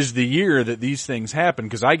 this is the year that these things happen,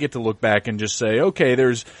 because I get to look back and just say, okay,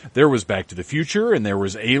 there was Back to the Future, and there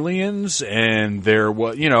was Aliens, and there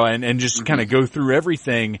was, and just kind of go through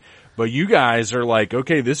everything. But you guys are like,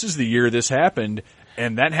 okay, this is the year this happened,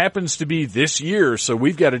 and that happens to be this year, so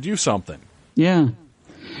we've got to do something. Yeah.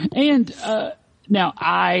 And now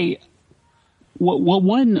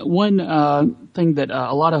one thing that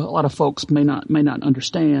a lot of folks may not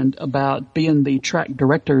understand about being the track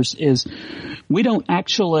directors is we don't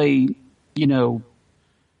actually,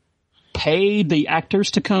 pay the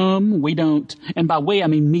actors to come. We don't, and by we I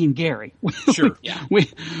mean me and Gary. Sure. Yeah.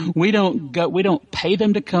 We don't pay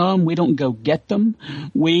them to come. We don't go get them.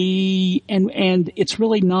 And it's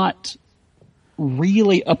really not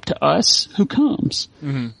really up to us who comes.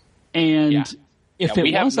 Mm-hmm. And if it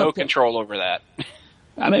we have was no up to, control over that.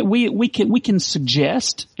 I mean, we can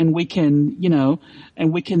suggest, and we can,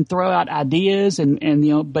 and we can throw out ideas, and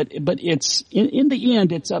but it's in the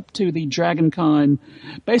end, it's up to the Dragon Con,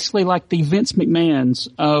 basically like the Vince McMahons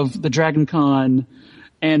of the Dragon Con,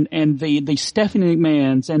 and the Stephanie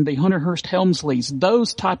McMahons and the Hunter Hearst Helmsleys,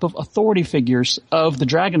 those type of authority figures of the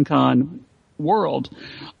Dragon Con world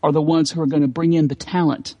are the ones who are going to bring in the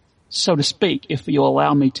talent, so to speak, if you'll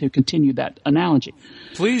allow me to continue that analogy.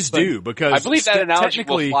 Please do, because I believe that analogy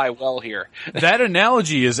will fly well here. That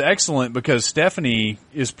analogy is excellent because Stephanie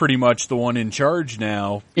is pretty much the one in charge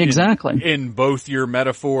now. Exactly. In both your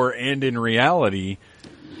metaphor and in reality.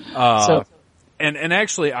 And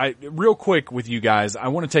actually, real quick with you guys, I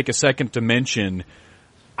want to take a second to mention,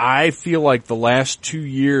 I feel like the last 2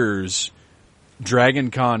 years,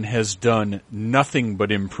 Dragon Con has done nothing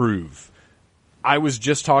but improve. I was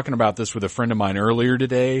just talking about this with a friend of mine earlier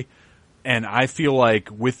today, and I feel like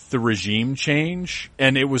with the regime change,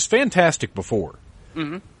 and it was fantastic before,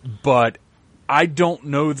 but I don't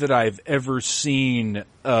know that I've ever seen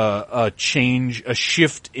a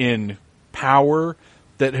shift in power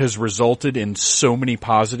that has resulted in so many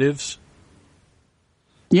positives.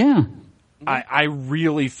 Yeah. I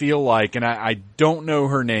really feel like, and I don't know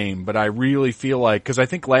her name, but I really feel like, because I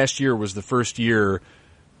think last year was the first year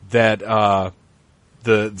that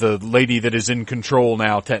the lady that is in control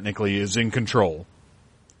now technically is in control.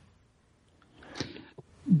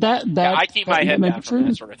 I keep my head down from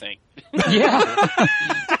that sort of thing. Yeah.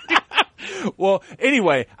 Well,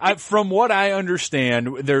 anyway, from what I understand,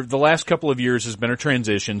 the last couple of years has been a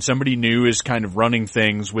transition. Somebody new is kind of running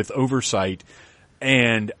things with oversight,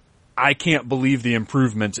 and I can't believe the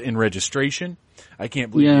improvements in registration. I can't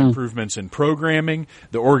believe the improvements in programming,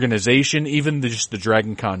 the organization, even just the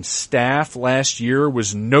Dragon Con staff last year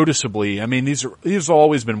was noticeably, I mean, these have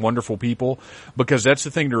always been wonderful people, because that's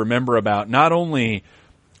the thing to remember about not only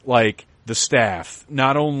like the staff,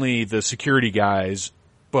 not only the security guys,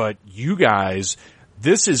 but you guys,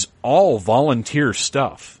 this is all volunteer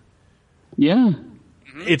stuff. Yeah.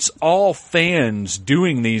 It's all fans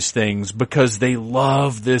doing these things because they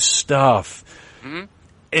love this stuff. Mm-hmm.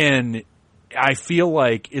 And I feel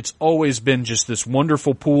like it's always been just this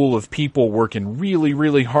wonderful pool of people working really,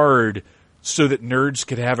 really hard so that nerds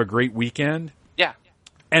could have a great weekend. Yeah.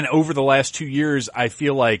 And over the last 2 years, I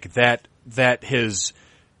feel like that has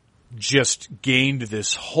just gained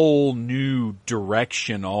this whole new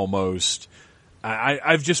direction almost.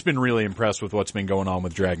 I've just been really impressed with what's been going on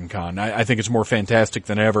with Dragon Con. I think it's more fantastic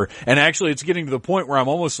than ever. And actually, it's getting to the point where I'm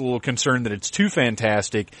almost a little concerned that it's too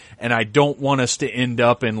fantastic, and I don't want us to end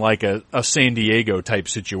up in like a San Diego type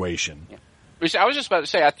situation. Yeah. I was just about to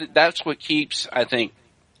say, that's what keeps, I think,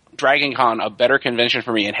 Dragon Con a better convention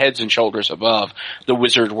for me, and heads and shoulders above the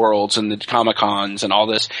Wizard Worlds and the Comic Cons and all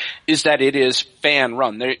this, is that it is fan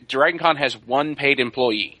run. Dragon Con has one paid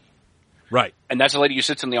employee. Right. And that's a lady who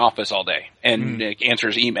sits in the office all day and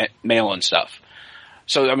answers email and stuff.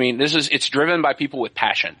 So, I mean, it's driven by people with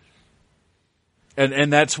passion.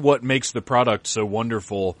 And that's what makes the product so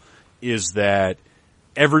wonderful, is that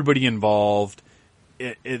everybody involved,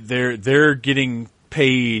 they're getting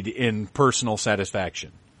paid in personal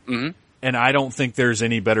satisfaction. Mm-hmm. And I don't think there's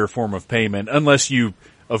any better form of payment, unless you,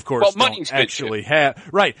 of course, don't actually have,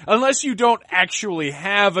 right, unless you don't actually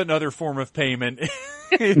have another form of payment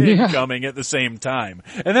incoming at the same time.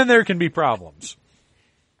 And then there can be problems.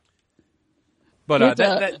 But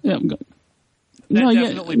that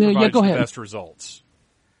definitely provides the best results.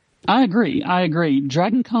 I agree.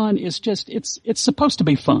 Dragon Con is just, it's supposed to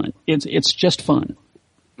be fun. It's just fun.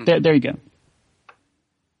 There you go.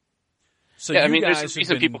 So yeah, I mean, there's a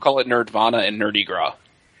reason people call it Nerdvana and Nerdy Gras.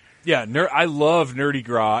 Yeah, I love Nerdy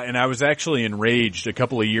Gras, and I was actually enraged a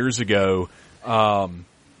couple of years ago. A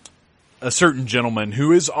certain gentleman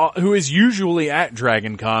who is usually at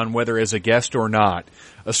Dragon Con, whether as a guest or not,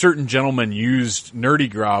 a certain gentleman used Nerdy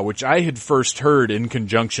Gras, which I had first heard in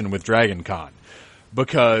conjunction with Dragon Con,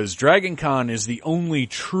 because Dragon Con is the only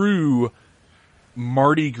true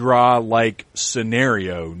Mardi Gras-like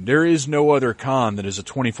scenario. There is no other con that is a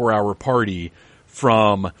 24-hour party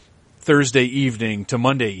from Thursday evening to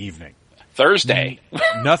Monday evening. Thursday.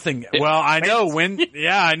 Nothing. Well, I know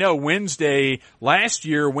I know Wednesday. Last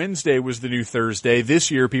year, Wednesday was the new Thursday.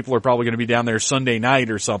 This year, people are probably going to be down there Sunday night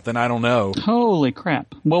or something. I don't know. Holy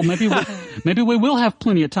crap. Well, maybe we will have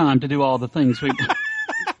plenty of time to do all the things we...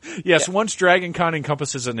 Yes, yeah. Once Dragon Con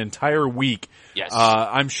encompasses an entire week, yes.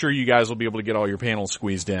 I'm sure you guys will be able to get all your panels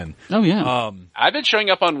squeezed in. Oh, yeah. I've been showing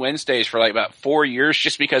up on Wednesdays for like about 4 years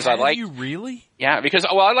just because I like... you really? Yeah, because,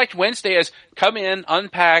 I liked Wednesday as come in,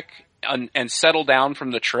 unpack, and settle down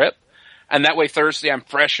from the trip, and that way Thursday I'm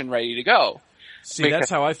fresh and ready to go. See, that's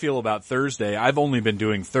how I feel about Thursday. I've only been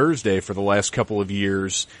doing Thursday for the last couple of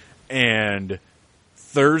years, and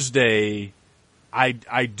Thursday...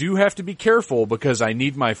 I do have to be careful because I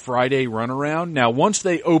need my Friday runaround. Now, once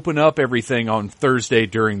they open up everything on Thursday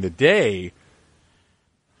during the day,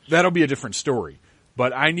 that'll be a different story.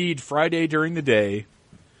 But I need Friday during the day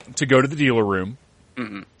to go to the dealer room,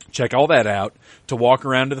 check all that out, to walk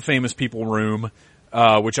around to the famous people room,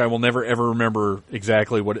 which I will never ever remember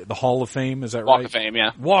exactly what the Hall of Fame, is that right? Walk of Fame,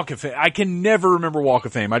 yeah. Walk of Fame. I can never remember Walk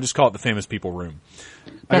of Fame. I just call it the famous people room.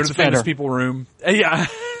 I go to the famous people room. Yeah.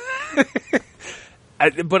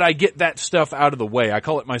 But I get that stuff out of the way. I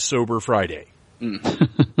call it my sober Friday.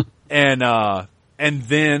 And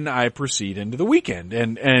then I proceed into the weekend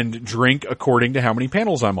and drink according to how many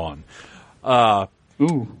panels I'm on.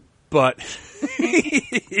 Ooh. But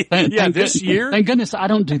this year, thank goodness I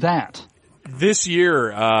don't do that. This year,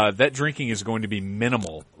 that drinking is going to be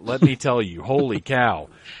minimal. Let me tell you, holy cow.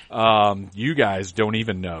 You guys don't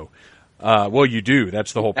even know. Well, you do.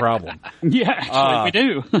 That's the whole problem. Yeah, actually, we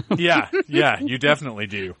do. yeah, you definitely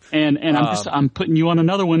do. And I'm putting you on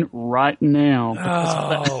another one right now.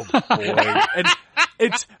 Oh boy! And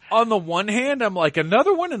it's on the one hand, I'm like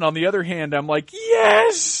another one, and on the other hand, I'm like,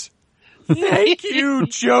 yes, thank you,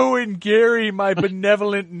 Joe and Gary, my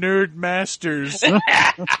benevolent nerd masters.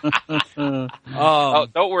 Don't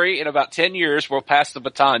worry. In about 10 years, we'll pass the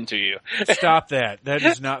baton to you. Stop that. That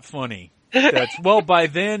is not funny. Well, by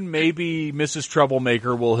then, maybe Mrs.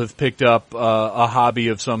 Troublemaker will have picked up a hobby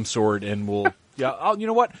of some sort and will, you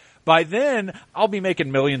know what? By then, I'll be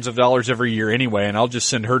making millions of dollars every year anyway, and I'll just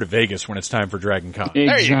send her to Vegas when it's time for Dragon Con.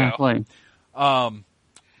 Exactly.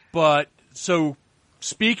 But, so,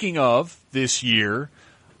 speaking of this year,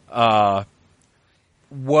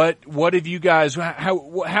 what have you guys,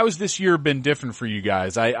 how has this year been different for you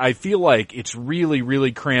guys? I feel like it's really,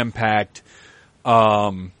 really cram-packed,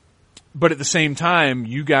 but at the same time,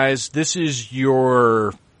 you guys, is this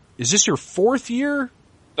your fourth year?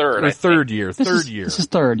 Third. Or third year? This is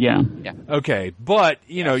third, yeah. Okay, but,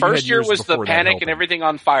 first year was the panic and everything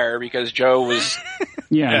on fire because Joe was...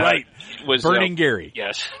 Yeah. Right. Was burning Gary.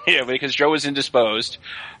 Yes. Yeah, because Joe was indisposed.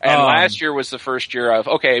 And last year was the first year of,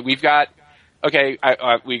 we got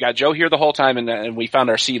Joe here the whole time and we found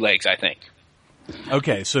our sea legs, I think.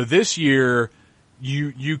 Okay, so this year,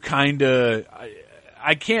 you kinda...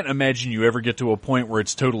 I can't imagine you ever get to a point where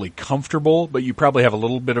it's totally comfortable, but you probably have a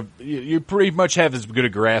little bit of, you pretty much have as good a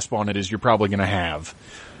grasp on it as you're probably going to have.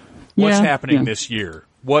 What's happening this year?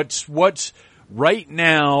 What's right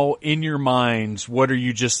now in your minds? What are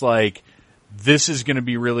you just like, this is going to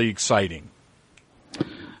be really exciting?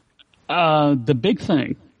 The big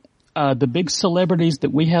thing, the big celebrities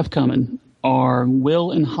that we have coming are Will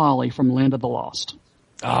and Holly from Land of the Lost.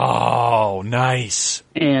 Oh, nice.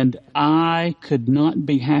 And I could not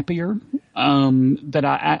be happier that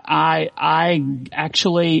I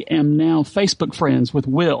actually am now Facebook friends with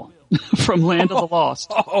Will from Land of the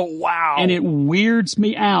Lost. Oh, wow. And it weirds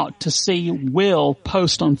me out to see Will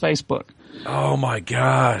post on Facebook. Oh, my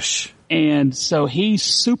gosh. And so he's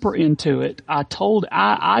super into it. I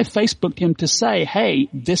Facebooked him to say, hey,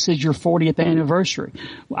 this is your 40th anniversary.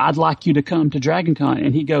 I'd like you to come to Dragon Con.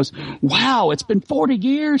 And he goes, wow, it's been 40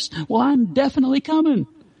 years. Well, I'm definitely coming.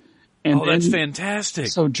 And that's fantastic.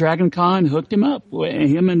 So Dragon Con hooked him up,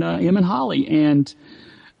 him and Holly. And,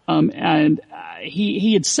 And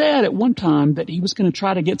he had said at one time that he was going to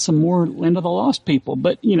try to get some more Land of the Lost people,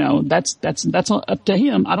 but that's up to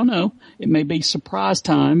him. I don't know. It may be surprise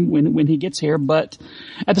time when he gets here, but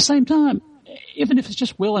at the same time, even if it's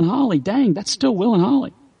just Will and Holly, dang, that's still Will and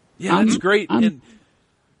Holly. Yeah, that's great. And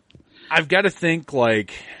I've got to think,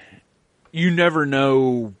 like, you never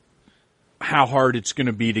know how hard it's going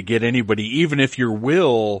to be to get anybody, even if you're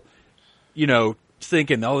Will,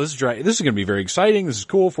 thinking, oh, this is going to be very exciting. This is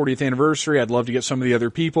cool. 40th anniversary. I'd love to get some of the other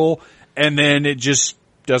people. And then it just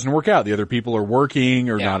doesn't work out. The other people are working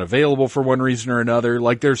or not available for one reason or another.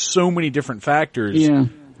 Like, there's so many different factors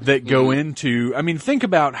that go into, I mean, think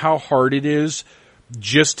about how hard it is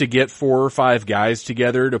just to get 4 or 5 guys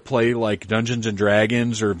together to play like Dungeons and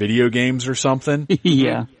Dragons or video games or something.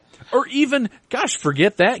 Yeah. Or even, gosh,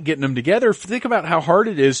 forget that, getting them together. Think about how hard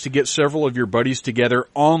it is to get several of your buddies together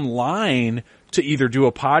online to either do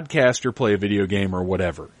a podcast or play a video game or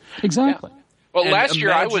whatever. Exactly. Yeah. Well, last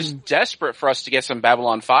year I was desperate for us to get some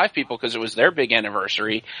Babylon 5 people because it was their big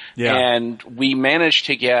anniversary. Yeah. And we managed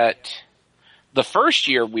to get, the first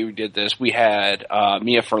year we did this, we had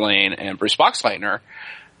Mia Furlane and Bruce Boxleitner.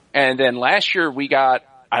 And then last year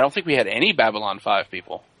I don't think we had any Babylon 5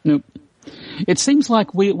 people. Nope. It seems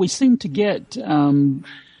like we seem to get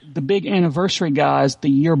the big anniversary guys the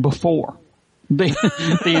year before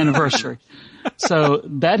the anniversary. So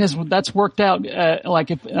that's worked out.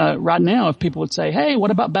 Like if right now, if people would say, "Hey,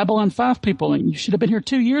 what about Babylon 5 people?" and you should have been here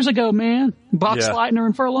 2 years ago, man. Boxleitner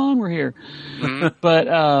and Furlong were here, but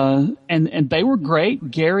and they were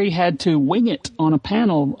great. Gary had to wing it on a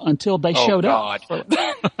panel until they showed up.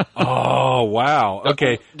 Oh wow!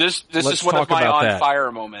 Okay, this is one of my on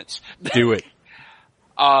fire moments. Do it.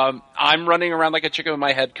 I'm running around like a chicken with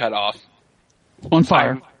my head cut off. On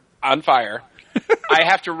fire. On fire. I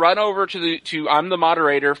have to run over I'm the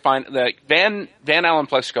moderator, Van Allen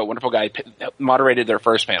Plexico, wonderful guy, moderated their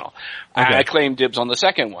first panel. Okay. I claim dibs on the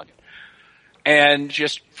second one. And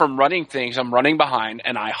just from running things, I'm running behind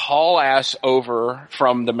and I haul ass over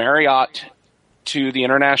from the Marriott to the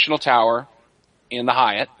International Tower in the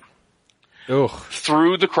Hyatt.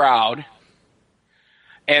 Through the crowd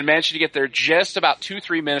and managed to get there just about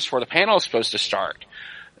 2-3 minutes before the panel is supposed to start.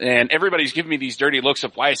 And everybody's giving me these dirty looks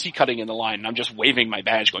of, why is he cutting in the line? And I'm just waving my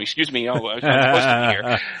badge going, excuse me, I'm supposed to be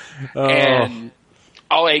here. And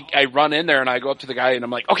I run in there and I go up to the guy and I'm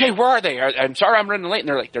like, okay, where are they? I'm sorry I'm running late. And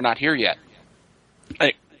they're like, they're not here yet.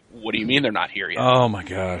 Like, what do you mean they're not here yet? Oh my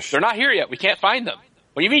gosh. They're not here yet. We can't find them.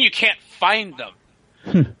 What do you mean you can't find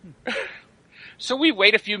them? So we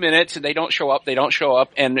wait a few minutes and they don't show up.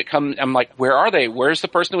 And I'm like, where are they? Where's the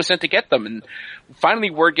person who was sent to get them? And finally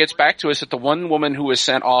word gets back to us that the one woman who was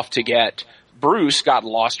sent off to get Bruce got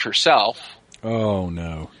lost herself. Oh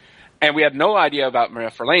no. And we had no idea about Maria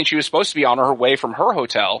Furlane. She was supposed to be on her way from her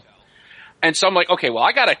hotel. And so I'm like, okay, well,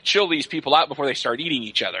 I gotta chill these people out before they start eating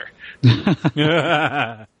each other.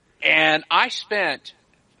 And I spent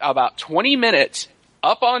about 20 minutes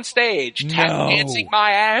up on stage, dancing my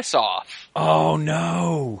ass off. Oh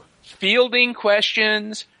no. Fielding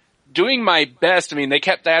questions, doing my best. I mean, they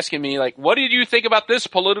kept asking me, like, what did you think about this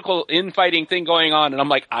political infighting thing going on? And I'm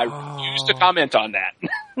like, I refuse to comment on that.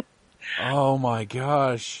 Oh my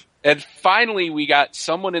gosh. And finally we got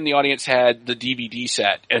someone in the audience had the DVD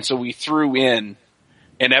set. And so we threw in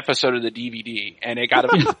an episode of the DVD and it got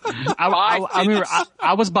I remember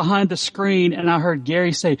I was behind the screen and I heard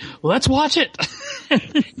Gary say, let's watch it.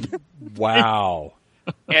 Wow.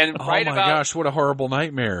 And oh my gosh, what a horrible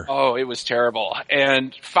nightmare. Oh, it was terrible.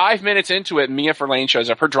 And 5 minutes into it, Mia Furlane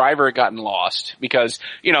shows up. Her driver had gotten lost because,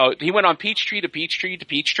 he went on Peachtree to Peachtree to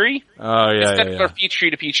Peachtree. Oh, yeah, instead of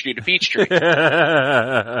Peachtree to Peachtree to Peachtree.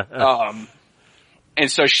 And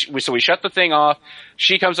so we shut the thing off.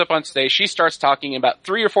 She comes up on stage. She starts talking. About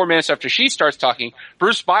 3 or 4 minutes after she starts talking,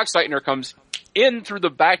 Bruce Boxleitner comes in through the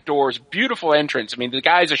back doors. Beautiful entrance. I mean, the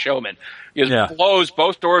guy's a showman. He blows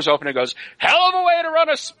both doors open and goes, hell of a way to run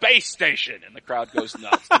a space station. And the crowd goes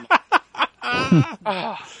nuts.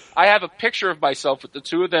 I have a picture of myself with the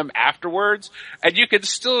two of them afterwards, and you can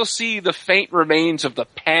still see the faint remains of the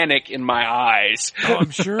panic in my eyes. Oh,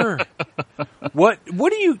 I'm sure. What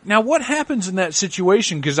happens in that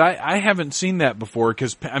situation? Because I haven't seen that before.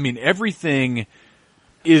 Because I mean, everything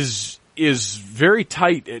is very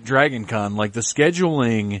tight at DragonCon. Like the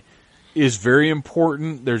scheduling is very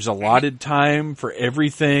important. There's allotted time for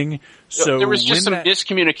everything. So there was just some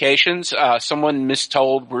miscommunications. Someone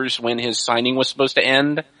mistold Bruce when his signing was supposed to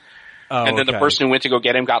end. And then the person who went to go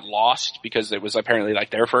get him got lost because it was apparently like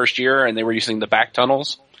their first year and they were using the back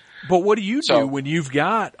tunnels. But what do you do when you've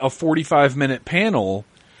got a 45-minute panel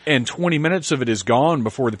and 20 minutes of it is gone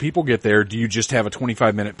before the people get there. Do you just have a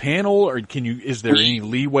 25-minute panel, or is there any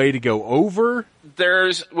leeway to go over?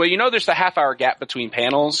 There's the half-hour gap between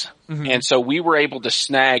panels, and so we were able to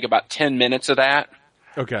snag about 10 minutes of that.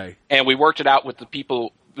 Okay. And we worked it out with the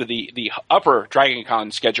people, the upper Dragon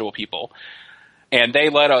Con schedule people, and they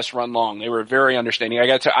let us run long. They were very understanding.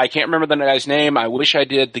 I can't remember the guy's name. I wish I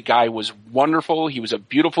did. The guy was wonderful. He was a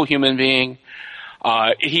beautiful human being.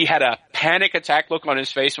 He had a panic attack look on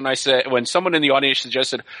his face when someone in the audience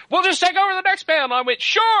suggested, "We'll just take over the next panel." I went,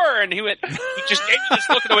 "Sure," and he just gave me this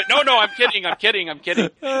look and I went, "No, I'm kidding."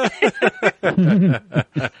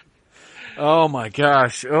 Oh my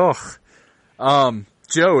gosh! Ugh.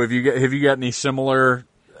 Joe, have you got any similar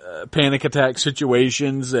panic attack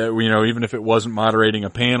situations? Even if it wasn't moderating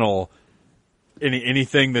a panel,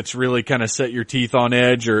 anything that's really kind of set your teeth on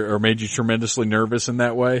edge or made you tremendously nervous in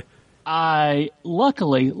that way? Luckily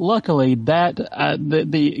that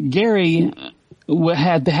the Gary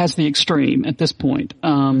has the extreme at this point.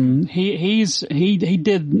 He took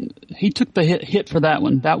the hit for that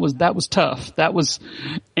one. That was tough.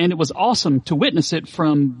 And it was awesome to witness it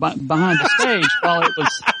from behind the stage while it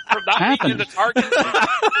was happening.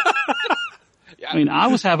 I mean, I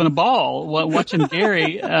was having a ball watching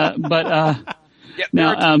Gary, but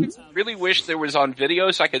now, really wish there was on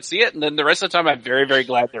video so I could see it, and then the rest of the time I'm very, very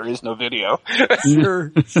glad there is no video.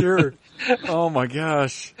 Sure. Oh my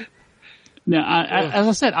gosh. Now, as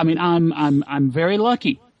I said, I mean, I'm very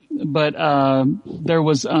lucky, but there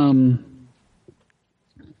was I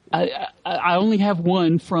only have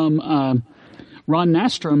one from Ron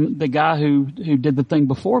Nastrom, the guy who did the thing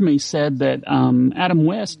before me, said that Adam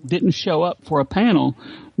West didn't show up for a panel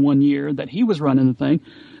one year that he was running the thing.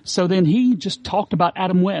 So then he just talked about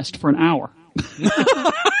Adam West for an hour.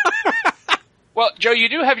 Well, Joe, you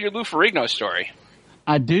do have your Lou Ferrigno story.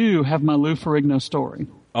 I do have my Lou Ferrigno story.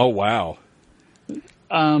 Oh, wow.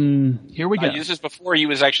 Here we go. This is before he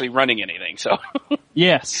was actually running anything, so.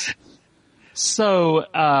 Yes. So,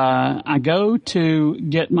 I go to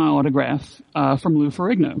get my autograph, from Lou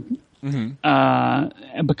Ferrigno.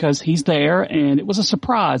 Mm-hmm. Because he's there, and it was a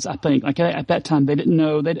surprise, I think. Like, at that time, they didn't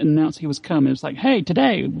announce he was coming. It was like, hey,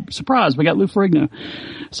 today, surprise, we got Lou Ferrigno.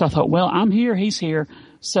 So I thought, well, I'm here, he's here.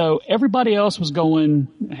 So everybody else was going,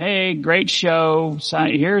 hey, great show, so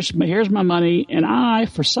here's my money. And I,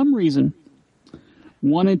 for some reason,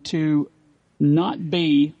 wanted to not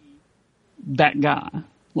be that guy.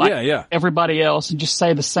 Like everybody else, and just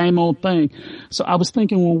say the same old thing. So I was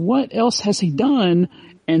thinking, well, what else has he done?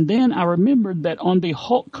 And then I remembered that on the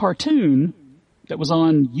Hulk cartoon that was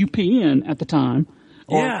on UPN at the time,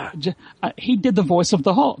 he did the voice of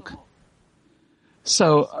the Hulk.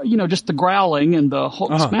 So, just the growling and the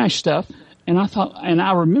Hulk smash stuff. And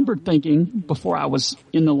I remembered thinking before I was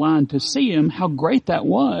in the line to see him how great that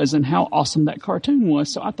was and how awesome that cartoon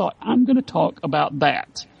was. So I thought, I'm going to talk about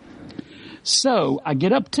that. So I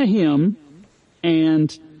get up to him,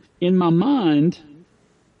 and in my mind,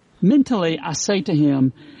 mentally, I say to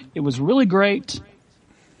him, it was really great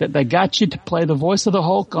that they got you to play the voice of the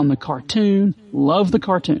Hulk on the cartoon. Love the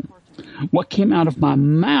cartoon. What came out of my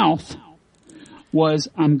mouth was,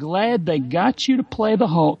 I'm glad they got you to play the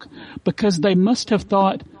Hulk because they must have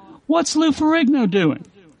thought, what's Lou Ferrigno doing?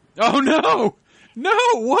 Oh, no. No,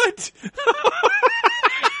 what?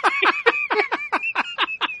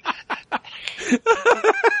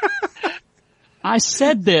 I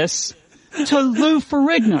said this to Lou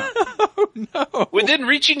Ferrigno. Oh, no. Within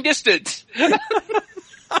reaching distance.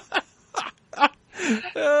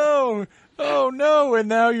 Oh no! And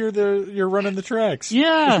now you're running the tracks.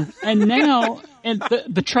 Yeah, and now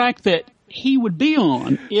the track that he would be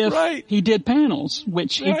on if he did panels,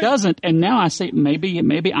 which he doesn't. And now I say maybe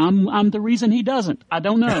I'm the reason he doesn't. I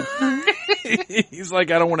don't know. He's like,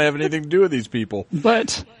 I don't want to have anything to do with these people.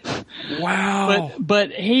 But wow.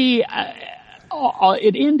 But he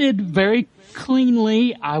it ended very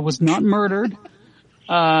cleanly. I was not murdered.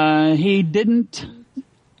 He didn't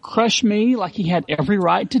crush me like he had every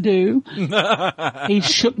right to do. He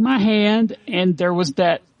shook my hand, and there was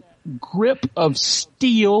that grip of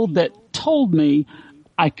steel that told me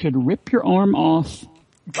I could rip your arm off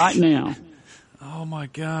right now. Oh my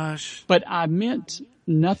gosh. But I meant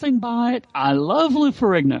nothing by it. I love Lou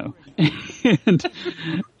Ferrigno.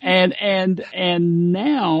 and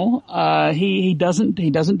now he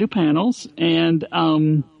doesn't do panels, and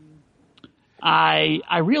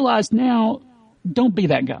I realize now, don't be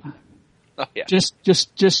that guy. Oh, yeah. Just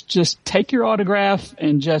take your autograph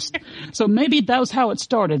and so maybe that was how it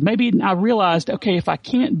started. Maybe I realized, okay, if I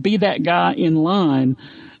can't be that guy in line,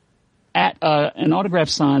 at an autograph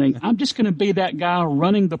signing, I'm just going to be that guy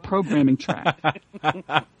running the programming track.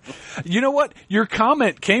 You know what? Your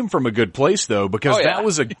comment came from a good place, though, because that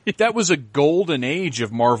was a golden age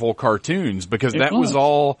of Marvel cartoons, because that was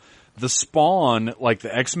all the spawn, like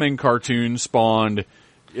the X-Men cartoon spawned.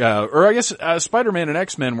 Or I guess Spider-Man and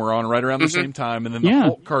X-Men were on right around the same time, and then the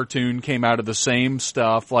Hulk cartoon came out of the same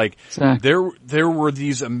stuff. Like there were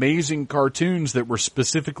these amazing cartoons that were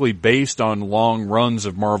specifically based on long runs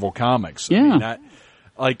of Marvel comics. Yeah,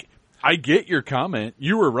 I mean, I get your comment.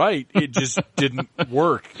 You were right. It just didn't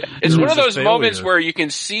work. It's one of those moments where you can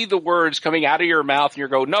see the words coming out of your mouth, and you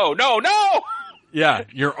go, "No, no, no!" Yeah,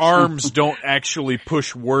 your arms don't actually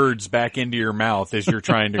push words back into your mouth as you're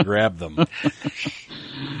trying to grab them.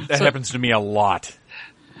 That happens to me a lot.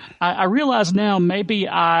 I realize now maybe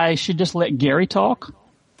I should just let Gary talk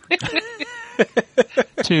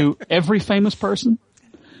to every famous person.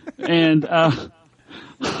 And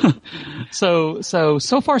so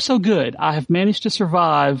far so good. I have managed to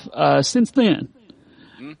survive since then.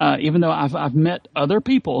 Even though I've met other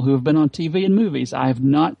people who have been on TV and movies, I've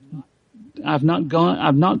not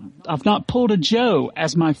pulled a Joe,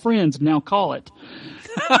 as my friends now call it.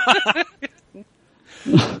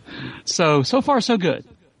 So far so good.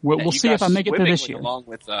 We'll see if I make it to this year. Along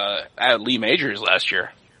with Lee Majors last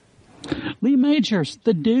year. Lee Majors,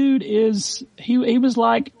 the dude he was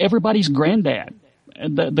like everybody's granddad.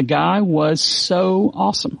 The guy was so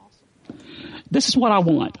awesome. This is what I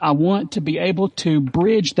want. I want to be able to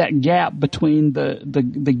bridge that gap between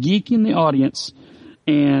the geek in the audience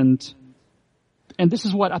and this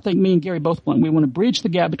is what I think me and Gary both want. We want to bridge the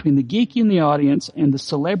gap between the geek in the audience and the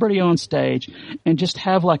celebrity on stage and just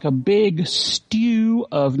have like a big stew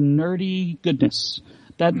of nerdy goodness.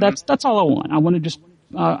 That's all I want. I want to just,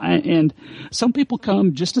 and some people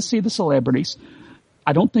come just to see the celebrities.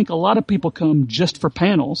 I don't think a lot of people come just for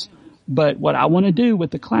panels, but what I want to do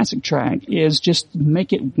with the classic track is just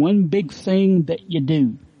make it one big thing that you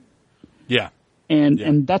do. Yeah.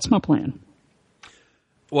 And that's my plan.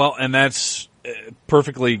 Well, and that's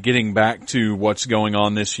perfectly getting back to what's going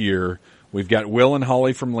on this year. We've got Will and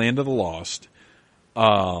Holly from Land of the Lost.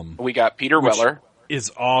 We got Peter Weller.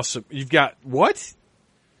 Is awesome. You've got what?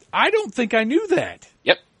 I don't think I knew that.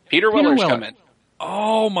 Yep. Peter Weller's coming.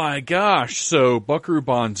 Oh my gosh. So Buckaroo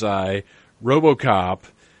Banzai, RoboCop,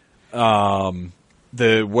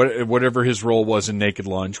 whatever his role was in Naked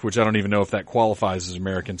Lunch, which I don't even know if that qualifies as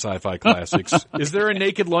American Sci-Fi Classics. Is there a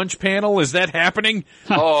Naked Lunch panel? Is that happening?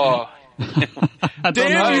 Oh.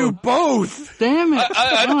 Damn you both! Damn it!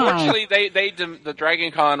 Unfortunately, the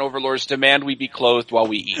Dragon Con overlords demand we be clothed while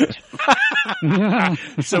we eat.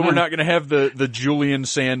 So we're not going to have the Julian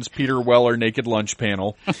Sands Peter Weller Naked Lunch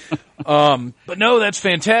panel. But no, that's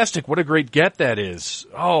fantastic. What a great get that is.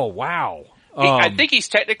 Oh wow! I think he's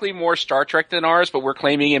technically more Star Trek than ours, but we're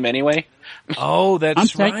claiming him anyway. Oh, that's I'm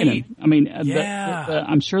taking right. him. I mean, yeah.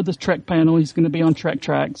 I'm sure this Trek panel, he's going to be on Trek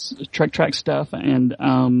Track stuff, and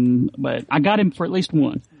but I got him for at least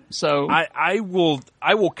one. So I will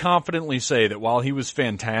confidently say that while he was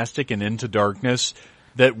fantastic in Into Darkness,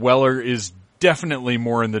 that Weller is definitely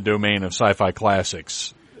more in the domain of Sci-Fi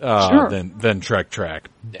Classics than Trek Track.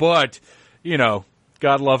 But you know,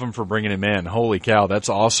 God love him for bringing him in. Holy cow, that's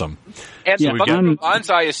awesome. And the Buckaroo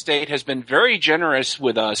Banzai estate has been very generous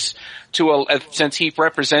with us since he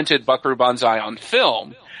represented Buckaroo Banzai on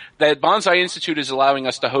film. The Banzai Institute is allowing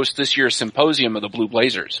us to host this year's symposium of the Blue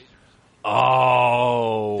Blazers.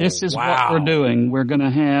 Oh, this is what we're doing. We're going to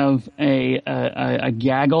have a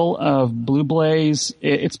gaggle of Blue Blaze.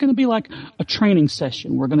 It's going to be like a training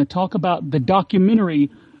session. We're going to talk about the documentary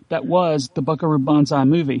that was the Buckaroo Banzai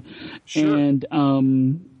movie. Sure. And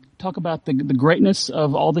talk about the greatness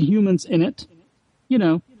of all the humans in it. You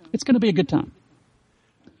know, it's going to be a good time.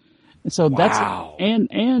 And so that's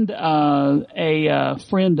and a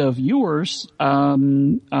friend of yours,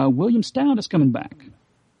 William Stout, is coming back.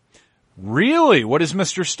 Really? What is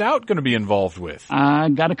Mr. Stout going to be involved with? I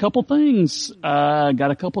got a couple things.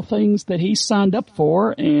 That he signed up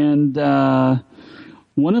for, and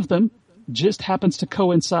one of them just happens to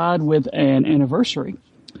coincide with an anniversary.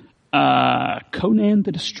 Conan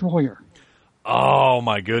the Destroyer. Oh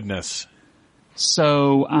my goodness.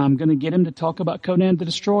 So I'm going to get him to talk about Conan the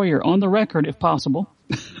Destroyer on the record if possible.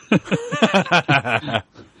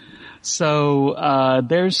 So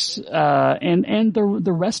there's and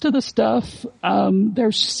the rest of the stuff,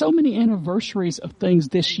 there's so many anniversaries of things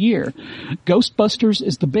this year. Ghostbusters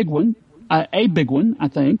is the big one, a big one, I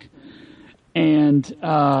think. And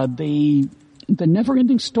the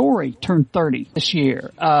Never-Ending Story turned 30 this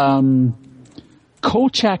year.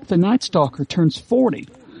 Kolchak the Night Stalker turns 40.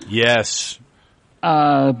 Yes.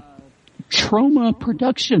 Troma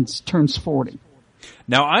Productions turns 40.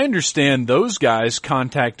 Now, I understand those guys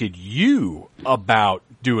contacted you about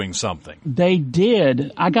doing something. They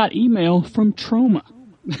did. I got email from Troma.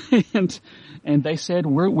 and they said,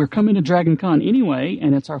 we're coming to Dragon Con anyway,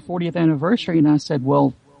 and it's our 40th anniversary. And I said,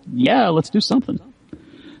 well, yeah, let's do something.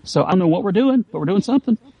 So I don't know what we're doing, but we're doing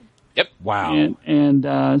something. Yep. Wow.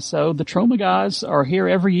 And so the Troma guys are here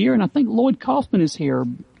every year, and I think Lloyd Kaufman is here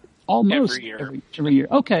almost every year.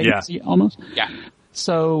 Okay. Yeah. Almost. Yeah.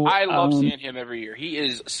 So I love seeing him every year. He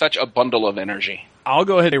is such a bundle of energy. I'll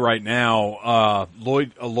go ahead and say right now,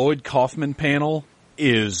 a Lloyd Kaufman panel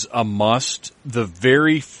is a must. The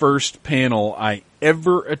very first panel I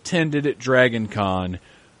ever attended at Dragon Con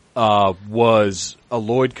was a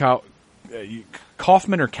Lloyd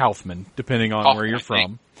Kaufman or Kaufman, depending on where you're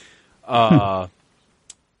from. But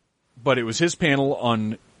it was his panel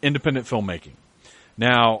on independent filmmaking.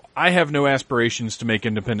 Now, I have no aspirations to make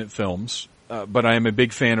independent films, but I am a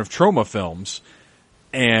big fan of Troma films.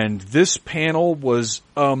 And this panel was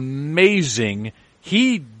amazing.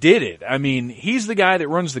 He did it. I mean, he's the guy that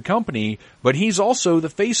runs the company, but he's also the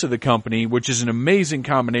face of the company, which is an amazing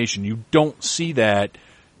combination. You don't see that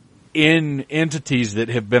in entities that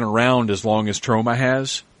have been around as long as Troma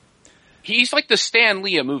has. He's like the Stan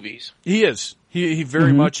Lee of movies. He is. He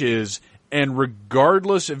very much is. And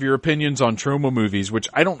regardless of your opinions on Troma movies, which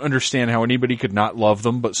I don't understand how anybody could not love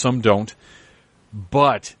them, but some don't,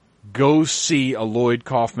 but go see a Lloyd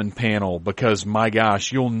Kaufman panel because, my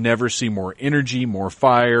gosh, you'll never see more energy, more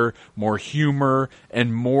fire, more humor,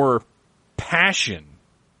 and more passion.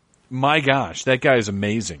 My gosh, that guy is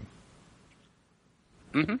amazing.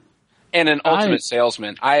 Mm-hmm. And an ultimate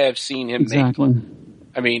salesman. I have seen him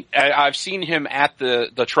I've seen him at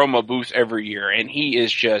the Troma booth every year, and he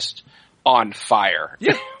is just on fire.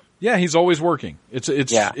 Yeah, yeah, he's always working. It's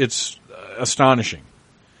astonishing.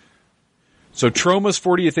 So Troma's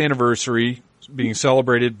 40th anniversary being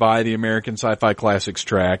celebrated by the American Sci-Fi Classics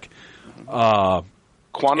track. Quantum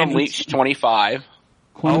Leap's 25.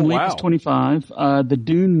 Quantum Leap is 25. The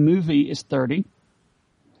Dune movie is 30.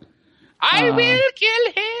 I will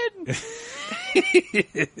kill him.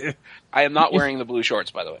 I am not wearing the blue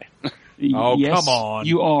shorts, by the way. Oh, yes, come on.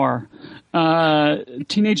 You are.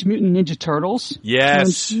 Teenage Mutant Ninja Turtles.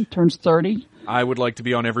 Yes. Turns 30. I would like to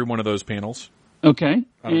be on every one of those panels. Okay.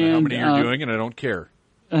 I don't know how many you're doing, and I don't care.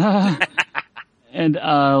 And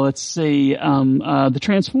let's see. The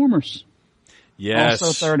Transformers. Yes.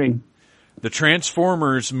 Also 30. The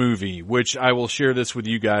Transformers movie, which I will share this with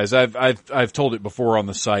you guys. I've told it before on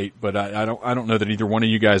the site, but I don't know that either one of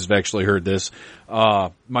you guys have actually heard this.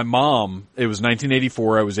 My mom, it was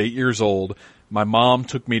 1984, I was 8 years old. My mom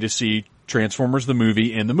took me to see Transformers the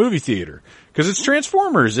movie in the movie theater. Cause it's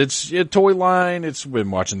Transformers. It's a toy line. It's been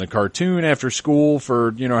watching the cartoon after school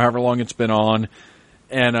for, however long it's been on.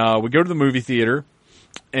 And, we go to the movie theater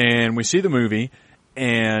and we see the movie.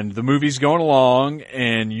 And the movie's going along,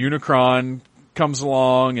 and Unicron comes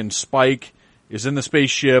along, and Spike is in the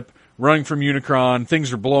spaceship, running from Unicron.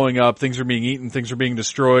 Things are blowing up, things are being eaten, things are being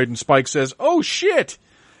destroyed, and Spike says, "Oh shit!"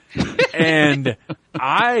 And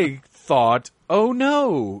I thought, "Oh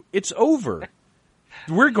no, it's over.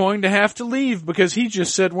 We're going to have to leave because he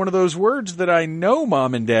just said one of those words that I know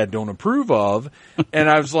Mom and Dad don't approve of," and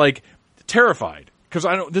I was like terrified.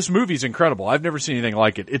 Because this movie's incredible. I've never seen anything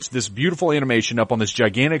like it. It's this beautiful animation up on this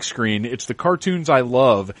gigantic screen. It's the cartoons I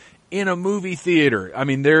love in a movie theater. I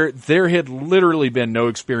mean, there had literally been no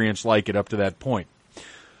experience like it up to that point.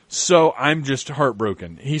 So I'm just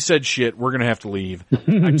heartbroken. He said, "Shit, we're gonna have to leave."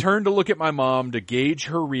 I turned to look at my mom to gauge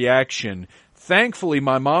her reaction. Thankfully,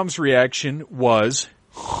 my mom's reaction was,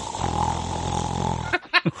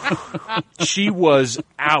 she was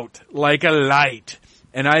out like a light.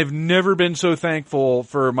 And I've never been so thankful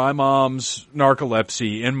for my mom's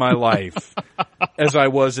narcolepsy in my life as I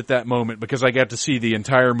was at that moment, because I got to see the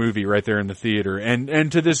entire movie right there in the theater.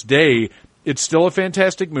 And to this day, it's still a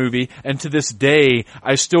fantastic movie. And to this day,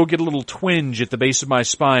 I still get a little twinge at the base of my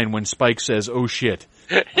spine when Spike says, "Oh shit."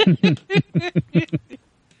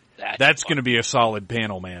 That's going to be a solid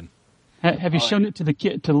panel, man. Have you shown it to the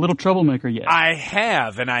kid, to Little Troublemaker yet? I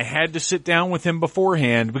have, and I had to sit down with him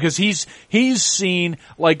beforehand because he's seen,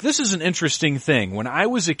 like, this is an interesting thing. When I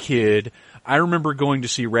was a kid, I remember going to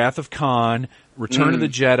see Wrath of Khan, Return of the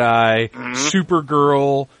Jedi,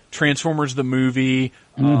 Supergirl, Transformers the movie,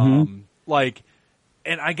 and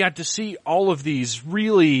I got to see all of these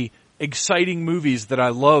really exciting movies that I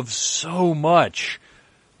love so much,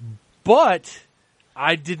 but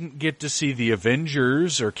I didn't get to see the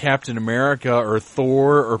Avengers or Captain America or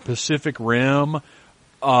Thor or Pacific Rim.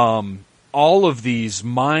 All of these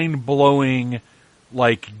mind-blowing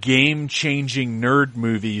like game-changing nerd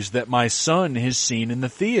movies that my son has seen in the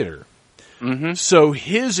theater. Mm-hmm. So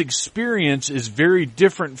his experience is very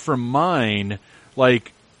different from mine.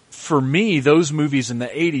 Like, for me, those movies in the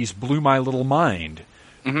 80s blew my little mind.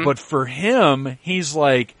 Mm-hmm. But for him, he's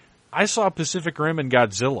like, I saw Pacific Rim and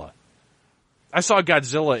Godzilla. I saw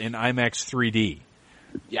Godzilla in IMAX 3D.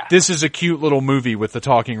 Yeah. This is a cute little movie with the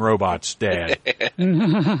talking robots, Dad.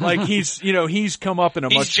 Like, he's come up in a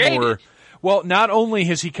much more... Well, not only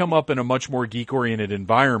has he come up in a much more geek-oriented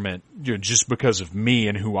environment, just because of me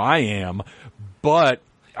and who I am, but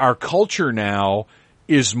our culture now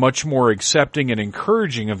is much more accepting and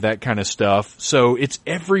encouraging of that kind of stuff. So it's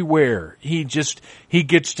everywhere. He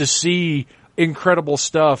gets to see incredible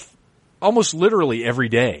stuff almost literally every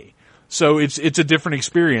day. So it's a different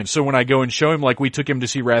experience. So when I go and show him, like we took him to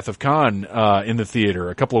see Wrath of Khan in the theater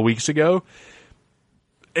a couple of weeks ago,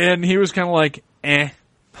 and he was kind of like, eh.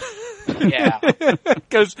 Yeah.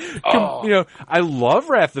 Because, I love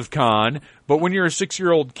Wrath of Khan, but when you're a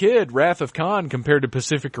 6-year-old kid, Wrath of Khan compared to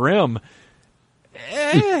Pacific Rim,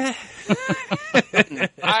 I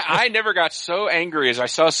never got so angry as I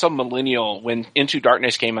saw some millennial, when Into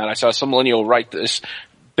Darkness came out, I saw some millennial write this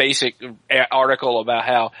basic article about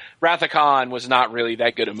how Wrath of Khan was not really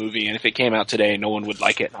that good a movie, and if it came out today, no one would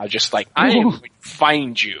like it. I was just like, I am going to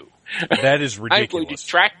find you. That is ridiculous. I'm going to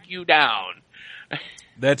track you down.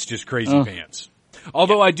 That's just crazy pants.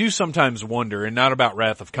 Although I do sometimes wonder, and not about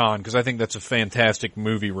Wrath of Khan, because I think that's a fantastic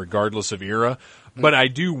movie regardless of era, but I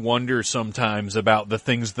do wonder sometimes about the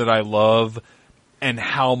things that I love and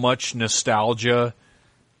how much nostalgia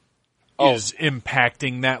is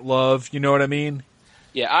impacting that love. You know what I mean?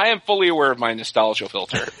 Yeah, I am fully aware of my nostalgia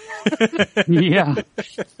filter. Yeah.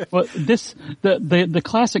 Well, the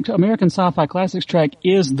classic American Sci-Fi Classics track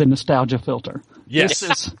is the nostalgia filter. Yes.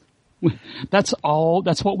 That's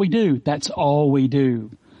what we do. That's all we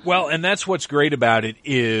do. Well, and that's what's great about it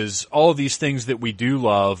is all these things that we do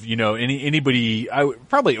love, anybody,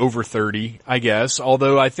 probably over 30, I guess,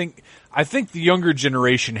 although I think the younger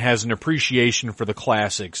generation has an appreciation for the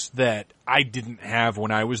classics that I didn't have when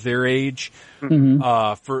I was their age,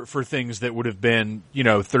 for things that would have been,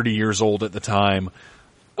 30 years old at the time.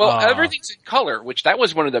 Well, everything's in color, which that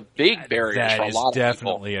was one of the big barriers for a lot of people. That is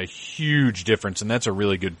definitely a huge difference, and that's a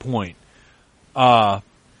really good point.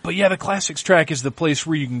 But yeah, the classics track is the place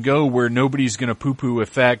where you can go where nobody's going to poo-poo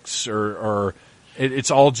effects or it's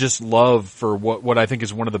all just love for what I think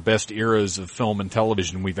is one of the best eras of film and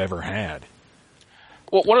television we've ever had.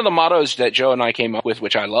 Well, one of the mottos that Joe and I came up with,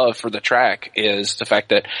 which I love for the track, is the fact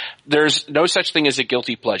that there's no such thing as a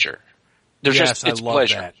guilty pleasure. It's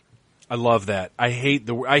pleasure. That. I love that. I hate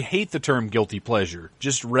the term guilty pleasure.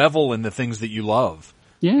 Just revel in the things that you love.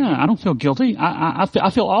 Yeah, I don't feel guilty. I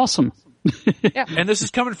feel awesome. Yeah. And this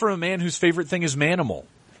is coming from a man whose favorite thing is Manimal.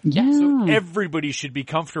 Yeah. So everybody should be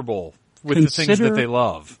comfortable with the things that they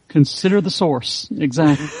love. Consider the source.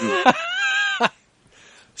 Exactly.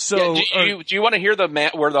 So, do you want to hear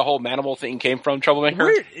where the whole Manimal thing came from,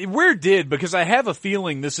 Troublemaker? Where did? Because I have a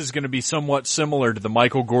feeling this is going to be somewhat similar to the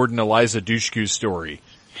Michael Gordon Eliza Dushku story.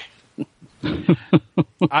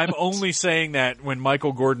 I'm only saying that when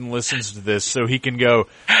Michael Gordon listens to this so he can go,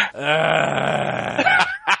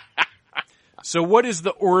 So what is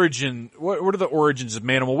the origin? What are the origins of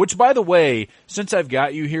Manimal? Which, by the way, since I've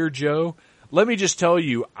got you here, Joe, let me just tell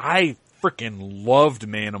you, I freaking loved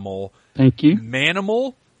Manimal. Thank you.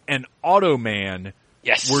 Manimal and Automan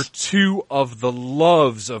were two of the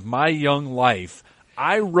loves of my young life.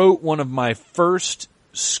 I wrote one of my first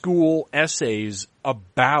school essays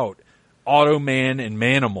about Automan and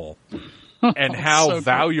Manimal and how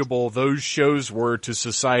valuable those shows were to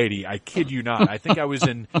society. I kid you not. I think I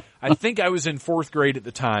was in fourth grade at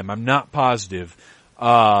the time. I'm not positive.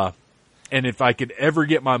 And if I could ever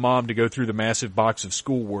get my mom to go through the massive box of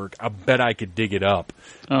schoolwork, I bet I could dig it up.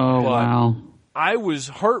 Oh, wow. I was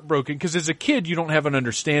heartbroken because as a kid, you don't have an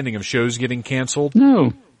understanding of shows getting canceled.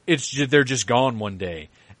 No. They're just gone one day.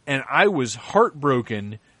 And I was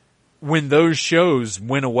heartbroken when those shows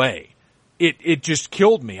went away. It just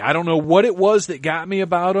killed me. I don't know what it was that got me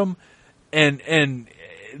about them, and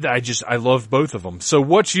I loved both of them. So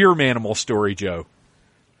what's your Manimal story, Joe?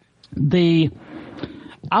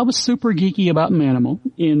 I was super geeky about Manimal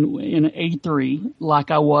in '83, like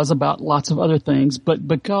I was about lots of other things, but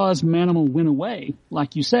because Manimal went away,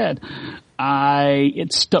 like you said,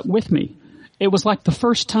 it stuck with me. It was like the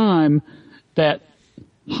first time that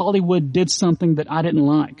Hollywood did something that I didn't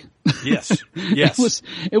like. Yes. Yes.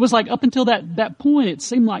 It was like up until that point, it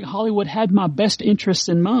seemed like Hollywood had my best interests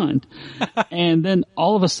in mind. And then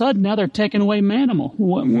all of a sudden now they're taking away Manimal.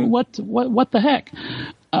 What the heck?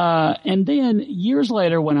 And then years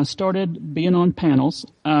later, when I started being on panels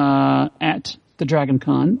at the Dragon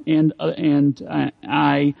Con, and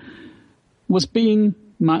I was being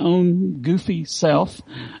my own goofy self,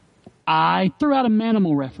 I threw out a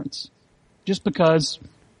Manimal reference just because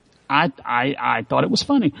I thought it was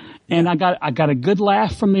funny, and I got a good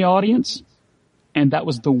laugh from the audience, and that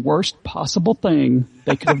was the worst possible thing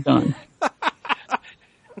they could have done.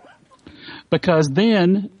 Because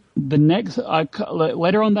then the next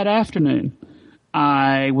later on that afternoon,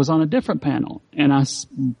 I was on a different panel, and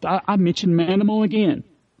I mentioned Manimal again.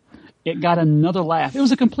 It got another laugh. It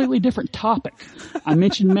was a completely different topic. I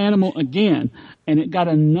mentioned Manimal again, and it got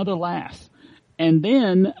another laugh. And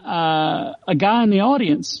then a guy in the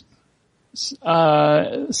audience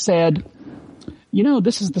said, "You know,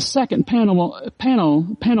 this is the second panel.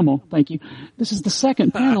 Thank you. This is the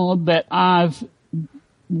second panel that I've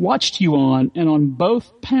watched you on, and on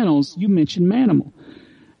both panels you mentioned Manimal."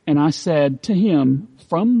 And I said to him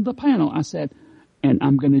from the panel, I said, "And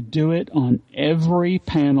I'm going to do it on every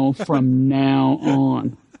panel from now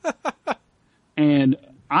on." And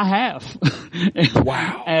I have.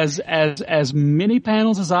 Wow. As many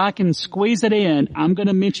panels as I can squeeze it in, I'm going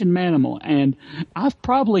to mention Manimal. And I've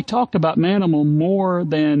probably talked about Manimal more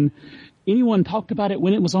than anyone talked about it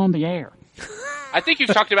when it was on the air. I think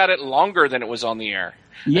you've talked about it longer than it was on the air.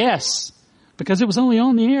 Yes, because it was only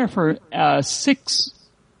on the air for six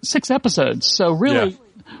episodes. So really,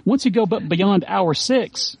 once you go beyond hour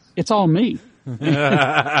 6, it's all me.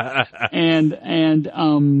 and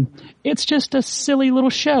it's just a silly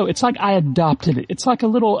little show. It's like I adopted it. It's like a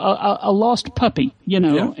little a lost puppy, you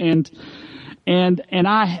know. Yeah. And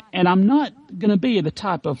I'm not going to be the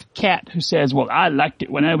type of cat who says, "Well, I liked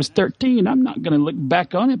it when I was 13. I'm not going to look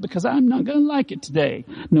back on it because I'm not going to like it today."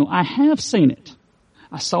 No, I have seen it.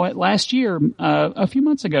 I saw it last year, a few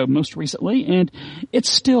months ago, most recently, and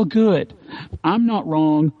it's still good. I'm not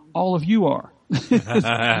wrong. All of you are.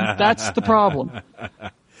 That's the problem.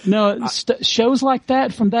 No, shows like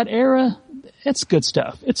that from that era, it's good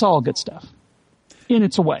stuff. It's all good stuff. In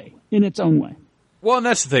its way. In its own way. Well, and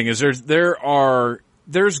that's the thing is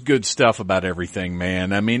there's good stuff about everything,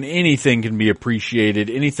 man. I mean, anything can be appreciated.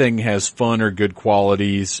 Anything has fun or good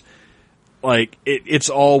qualities. Like, it's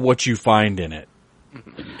all what you find in it.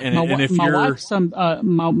 And if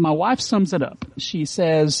my wife sums it up. She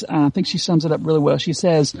says, I think she sums it up really well. She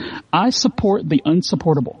says, "I support the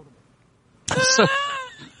unsupportable." So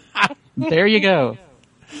there you go.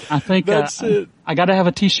 I think that's it. I got to have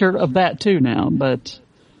a T-shirt of that too now. But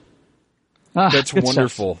that's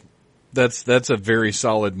wonderful. Stuff. That's a very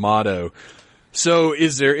solid motto. So,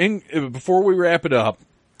 before we wrap it up,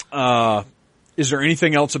 is there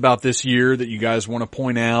anything else about this year that you guys want to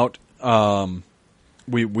point out?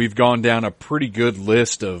 We've gone down a pretty good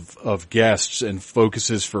list of guests and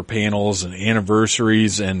focuses for panels and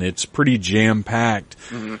anniversaries, and it's pretty jam-packed.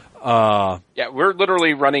 Mm-hmm. We're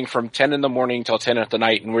literally running from 10 in the morning till 10 at the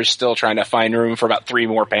night, and we're still trying to find room for about 3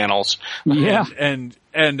 more panels. Yeah. And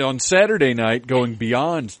on Saturday night, going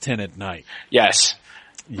beyond 10 at night. Yes.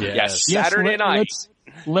 Saturday night.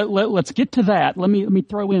 Let's get to that. Let me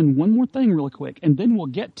throw in one more thing really quick, and then we'll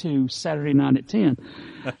get to Saturday night at 10.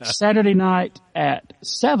 Saturday night at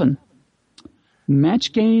 7,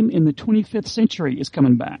 Match Game in the 25th Century is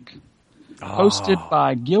coming back, hosted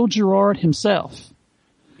by Gil Gerard himself.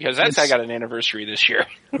 Because that's got an anniversary this year.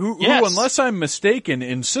 Who, unless I'm mistaken,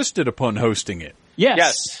 insisted upon hosting it.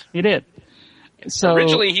 Yes, he did. So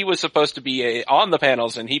originally, he was supposed to be on the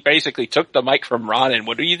panels, and he basically took the mic from Ron. And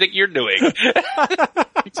what do you think you're doing?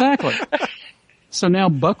 Exactly. So now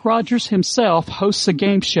Buck Rogers himself hosts a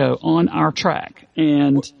game show on our track,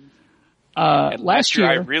 and last year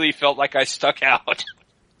I really felt like I stuck out.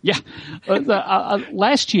 Yeah,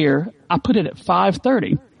 last year I put it at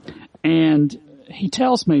 5:30, and he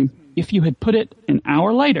tells me if you had put it an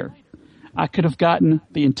hour later, I could have gotten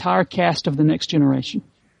the entire cast of The Next Generation.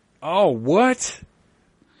 Oh, what?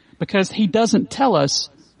 Because he doesn't tell us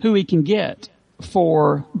who he can get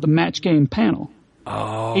for the Match Game panel.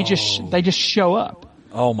 Oh. They just show up.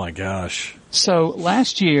 Oh my gosh. So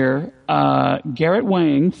last year, Garrett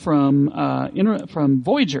Wang from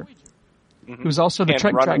Voyager, who's also the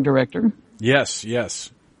Trek track director. Yes.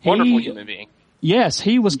 Wonderful human being. Yes,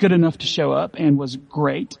 he was good enough to show up and was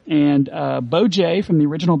great. And Bo J from the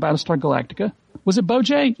original Battlestar Galactica. Was it Bo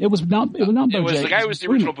J? It was not Bo J. It was the guy who was the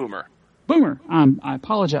original Boomer. Boomer. I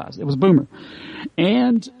apologize. It was Boomer.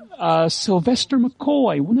 And Sylvester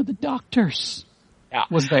McCoy, one of the doctors,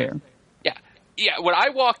 was there. Yeah, when I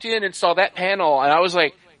walked in and saw that panel, and I was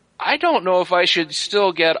like, I don't know if I should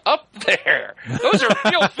still get up there. Those are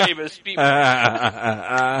real famous people.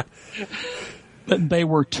 But they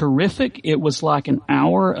were terrific. It was like an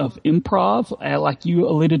hour of improv, like you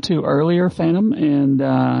alluded to earlier, Phantom. And,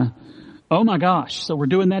 oh my gosh. So we're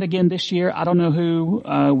doing that again this year. I don't know who,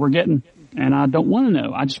 we're getting, and I don't want to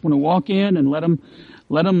know. I just want to walk in and let them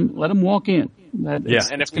walk in. And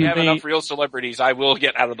if we have enough real celebrities, I will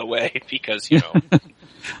get out of the way because, they're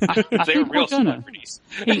real celebrities.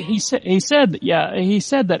 He said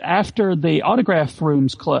that after the autograph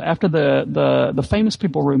rooms close, after the famous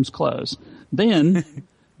people rooms close, then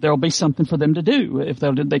there'll be something for them to do. If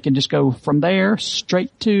they can just go from there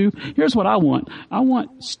straight to, here's what I want. I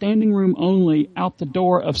want standing room only out the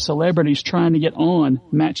door of celebrities trying to get on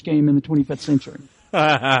Match Game in the 25th Century.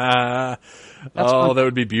 That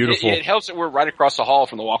would be beautiful. It helps that we're right across the hall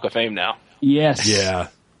from the Walk of Fame now. Yes. Yeah.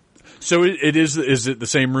 So is it the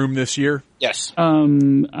same room this year? Yes.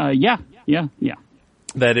 Yeah.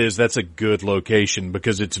 That's a good location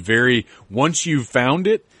because it's once you've found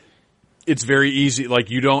it, it's very easy. Like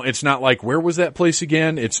it's not like, where was that place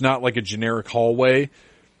again? It's not like a generic hallway.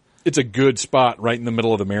 It's a good spot right in the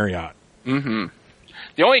middle of the Marriott. Mm-hmm.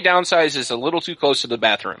 The only downside is it's a little too close to the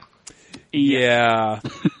bathroom. Yeah.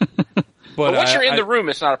 But once you're in the room,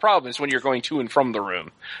 it's not a problem. It's when you're going to and from the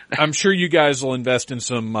room. I'm sure you guys will invest in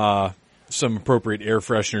some appropriate air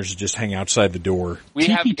fresheners to just hang outside the door. We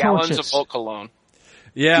have gallons torches. of Hulk cologne.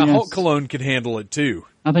 Yeah, Yes. Hulk cologne can handle it too.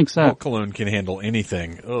 I think so. Hulk cologne can handle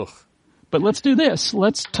anything. Ugh. But let's do this.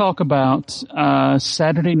 Let's talk about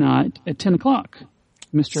Saturday night at 10 o'clock.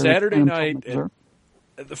 Mr. Saturday night.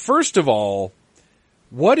 First of all,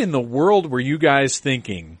 what in the world were you guys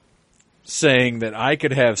thinking saying that I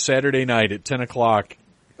could have Saturday night at 10 o'clock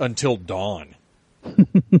until dawn?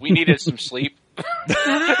 We needed some sleep.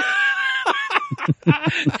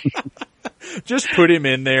 Just put him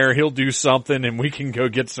in there. He'll do something and we can go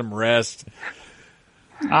get some rest.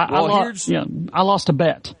 I lost a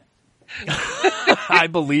bet. I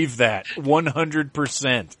believe that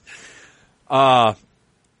 100%.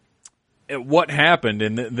 What happened,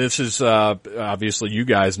 and this is obviously you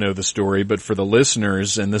guys know the story, but for the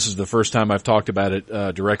listeners, and this is the first time I've talked about it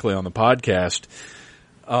directly on the podcast.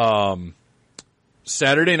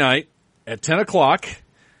 Saturday night at 10 o'clock,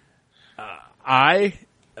 I,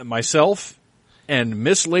 myself, and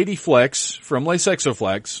Miss Lady Flex from Les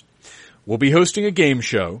Exoflex will be hosting a game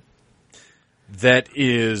show that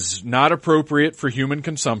is not appropriate for human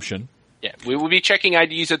consumption. Yeah, we will be checking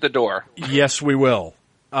IDs at the door. Yes, we will.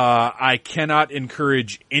 I cannot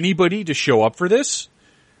encourage anybody to show up for this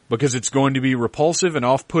because it's going to be repulsive and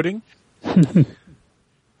off-putting.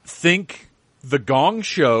 Think The Gong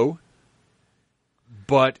Show,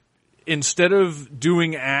 but instead of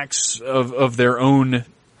doing acts of their own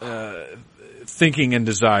thinking and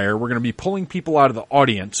desire, we're going to be pulling people out of the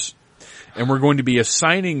audience, and we're going to be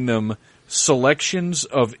assigning them selections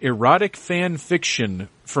of erotic fan fiction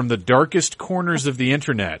from the darkest corners of the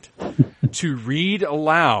internet to read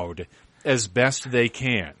aloud as best they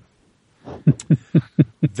can.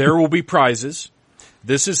 There will be prizes.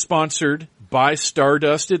 This is sponsored by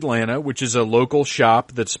Stardust Atlanta, which is a local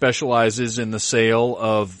shop that specializes in the sale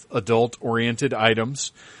of adult-oriented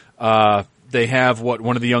items. They have what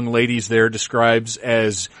one of the young ladies there describes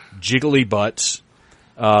as jiggly butts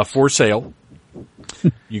for sale.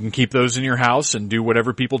 You can keep those in your house and do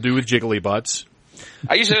whatever people do with jiggly butts.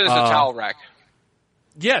 I use it as a towel rack.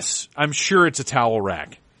 Yes, I'm sure it's a towel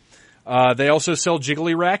rack. They also sell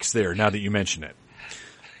jiggly racks there, now that you mention it.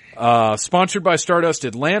 Sponsored by Stardust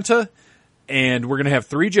Atlanta, and we're going to have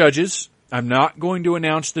 3 judges. I'm not going to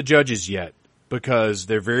announce the judges yet because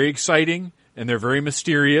they're very exciting and they're very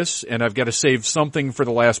mysterious, and I've got to save something for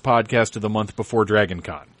the last podcast of the month before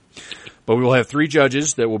DragonCon. But we will have 3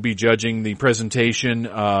 judges that will be judging the presentation.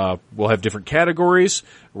 We'll have different categories.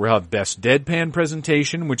 We'll have best deadpan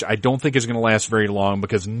presentation, which I don't think is going to last very long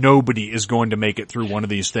because nobody is going to make it through one of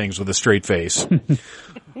these things with a straight face.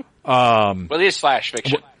 Well, it is slash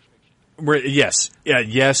fiction. Yes. Yeah,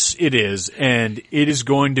 yes, it is. And it is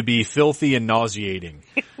going to be filthy and nauseating.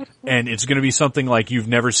 And it's going to be something like you've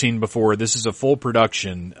never seen before. This is a full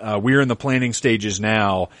production. We're in the planning stages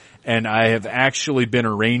now, and I have actually been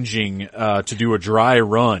arranging to do a dry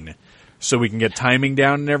run so we can get timing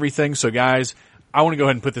down and everything. So guys, I want to go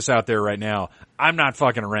ahead and put this out there right now. I'm not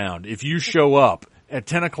fucking around. If you show up at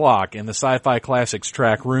 10 o'clock in the Sci-Fi Classics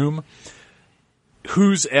track room,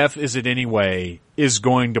 Whose F Is It Anyway is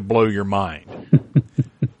going to blow your mind.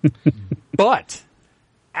 But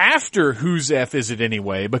after Whose F Is It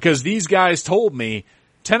Anyway, because these guys told me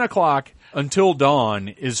 10 o'clock until dawn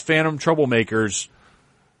is Phantom Troublemaker's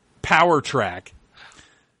power track.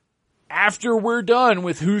 after we're done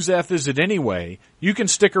with Whose F Is It Anyway, you can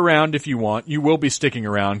stick around if you want. You will be sticking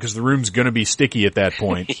around because the room's going to be sticky at that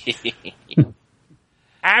point.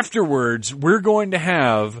 Afterwards, we're going to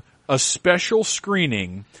have a special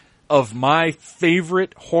screening of my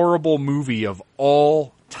favorite horrible movie of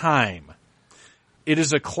all time. It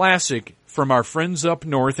is a classic from our friends up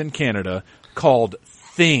north in Canada called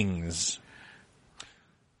Things.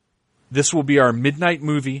 This will be our midnight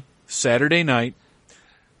movie, Saturday night,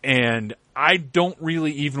 and I don't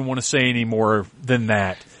really even want to say any more than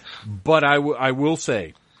that, but I will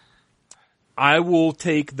say, I will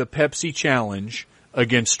take the Pepsi challenge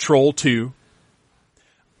against Troll 2.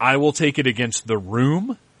 I will take it against The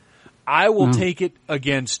Room. I will take it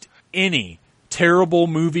against any terrible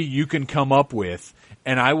movie you can come up with,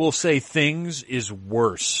 and I will say Things is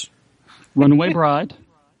worse. Runaway Bride.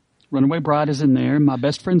 Runaway Bride is in there. My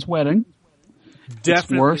Best Friend's Wedding.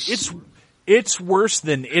 Definitely. It's worse. It's worse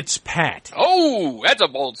than It's Pat. Oh, that's a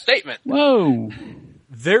bold statement. Whoa.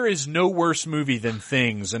 There is no worse movie than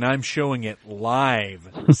Things, and I'm showing it live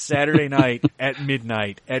Saturday night at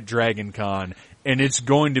midnight at Dragon Con, and it's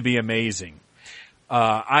going to be amazing.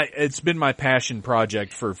 It's been my passion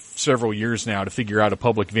project for several years now to figure out a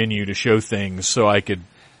public venue to show Things so I could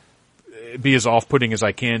be as off-putting as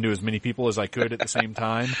I can to as many people as I could at the same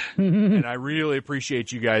time. And I really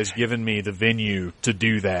appreciate you guys giving me the venue to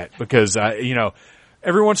do that because,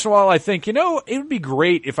 every once in a while I think, it would be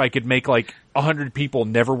great if I could make 100 people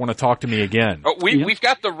never want to talk to me again. Oh, we've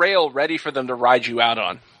got the rail ready for them to ride you out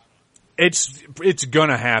on. It's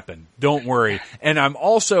gonna happen. Don't worry. And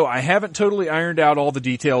I haven't totally ironed out all the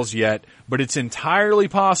details yet, but it's entirely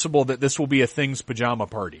possible that this will be a Things pajama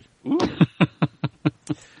party.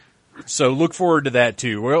 So look forward to that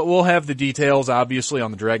too. We'll have the details obviously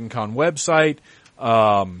on the Dragon Con website,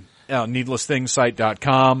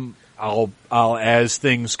 needlessthingssite.com. I'll as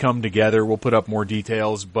things come together, we'll put up more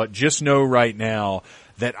details, but just know right now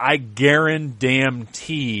that I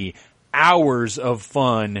guarantee hours of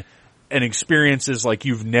fun and experiences like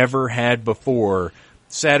you've never had before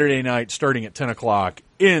Saturday night starting at 10 o'clock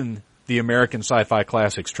in the American Sci-Fi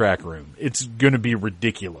Classics track room. It's going to be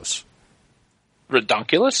ridiculous.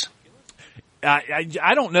 Redonkulous?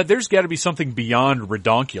 I don't know. There's got to be something beyond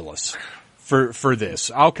redonkulous for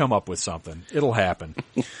this. I'll come up with something. It'll happen.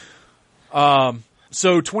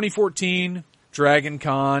 So 2014 Dragon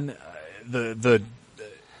Con, the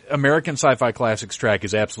American Sci-Fi Classics track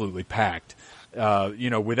is absolutely packed.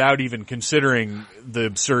 Without even considering the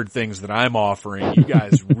absurd things that I'm offering, you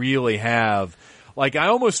guys really have, I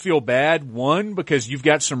almost feel bad, one, because you've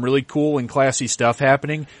got some really cool and classy stuff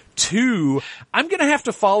happening. Two, I'm gonna have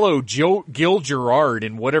to follow Gil Gerard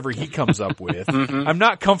in whatever he comes up with. Mm-hmm. I'm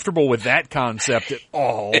not comfortable with that concept at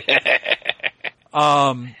all.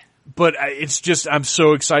 But it's just, I'm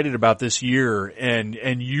so excited about this year,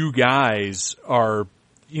 and you guys are,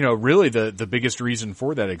 really the biggest reason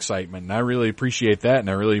for that excitement. And I really appreciate that, and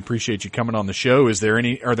I really appreciate you coming on the show.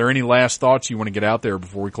 Are there any last thoughts you want to get out there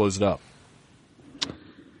before we close it up?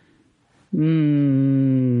 Why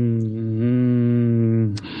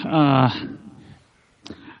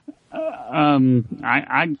am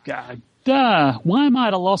I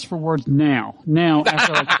at a loss for words now? Now,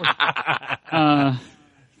 after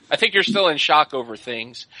I think you're still in shock over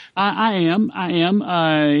Things. I am.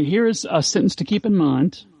 Here is a sentence to keep in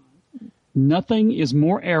mind. Nothing is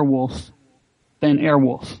more Airwolf than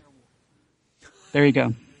Airwolf. There you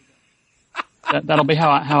go. That'll be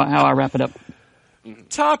how I wrap it up.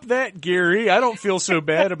 Top that, Gary. I don't feel so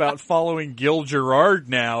bad about following Gil Gerard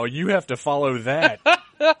now. You have to follow that.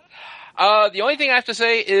 The only thing I have to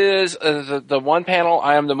say is the one panel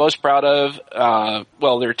I am the most proud of.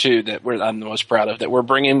 There are two that I'm the most proud of that we're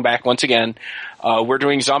bringing back once again. We're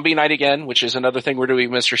doing Zombie Night again, which is another thing we're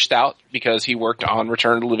doing with Mr. Stout because he worked on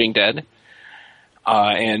Return of the Living Dead.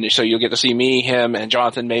 And so you'll get to see me, him, and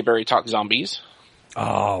Jonathan Mayberry talk zombies.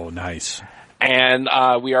 Oh, nice. And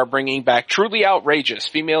we are bringing back Truly Outrageous,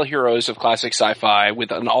 Female Heroes of Classic Sci-Fi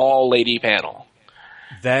with an all-lady panel.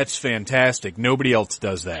 That's fantastic. Nobody else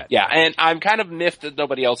does that. Yeah, and I'm kind of miffed that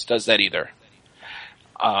nobody else does that either.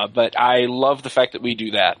 But I love the fact that we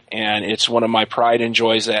do that, and it's one of my pride and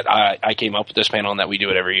joys that I came up with this panel and that we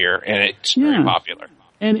do it every year, and it's very popular.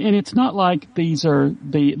 And it's not like these are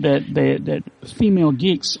that female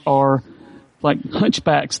geeks are like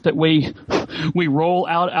hunchbacks that we roll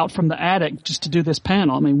out from the attic just to do this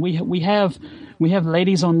panel. I mean, we have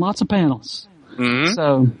ladies on lots of panels,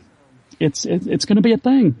 so it's going to be a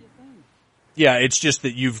thing. Yeah, it's just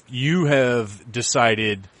that you have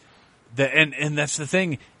decided And that's the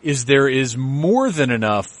thing, is there is more than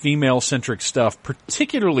enough female-centric stuff,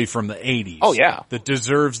 particularly from the 80s. Oh, yeah. That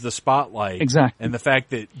deserves the spotlight. Exactly. And the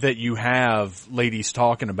fact that you have ladies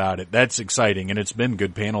talking about it, that's exciting. And it's been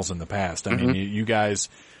good panels in the past. I mean, you guys,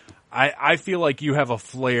 I feel like you have a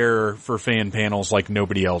flair for fan panels like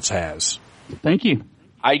nobody else has. Thank you.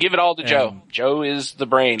 I give it all to Joe. Joe is the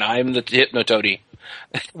brain. I'm the hypnotoady.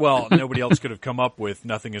 Well, nobody else could have come up with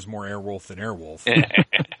nothing is more Airwolf than Airwolf.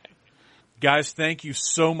 Guys, thank you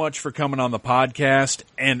so much for coming on the podcast,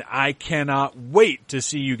 and I cannot wait to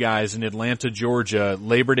see you guys in Atlanta, Georgia,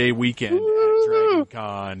 Labor Day weekend at Dragon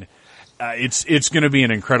Con. It's going to be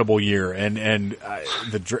an incredible year, and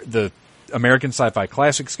the American Sci-Fi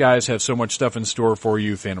Classics guys have so much stuff in store for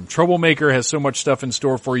you. Phantom Troublemaker has so much stuff in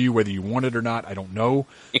store for you, whether you want it or not, I don't know.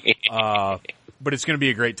 But it's going to be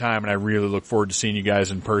a great time, and I really look forward to seeing you guys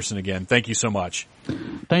in person again. Thank you so much.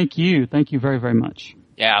 Thank you. Thank you very, very much.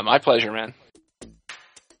 Yeah, my pleasure, man.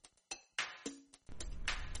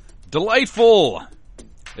 Delightful!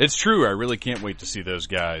 It's true, I really can't wait to see those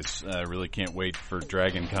guys. I really can't wait for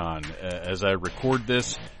Dragon Con. As I record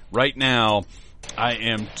this right now, I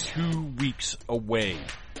am 2 weeks away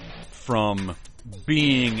from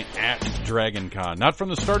being at Dragon Con. Not from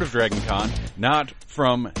the start of Dragon Con, not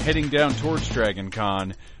from heading down towards Dragon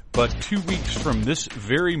Con, but 2 weeks from this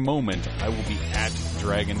very moment, I will be at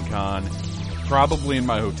Dragon Con. Probably in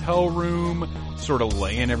my hotel room, sort of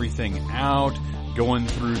laying everything out, going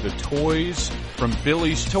through the toys from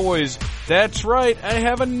Billy's Toys. That's right, I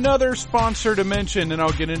have another sponsor to mention, and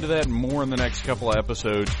I'll get into that more in the next couple of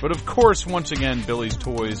episodes. But of course, once again, Billy's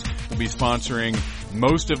Toys will be sponsoring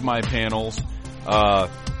most of my panels,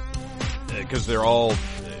 because they're all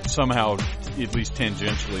somehow at least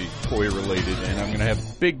tangentially toy related, and I'm going to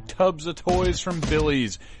have big tubs of toys from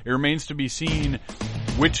Billy's. It remains to be seen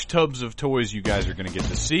which tubs of toys you guys are going to get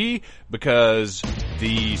to see, because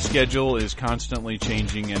the schedule is constantly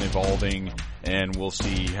changing and evolving, and we'll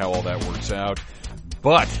see how all that works out.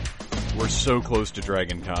 But we're so close to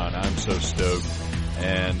Dragon Con. I'm so stoked.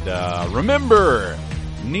 And remember,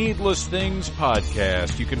 Needless Things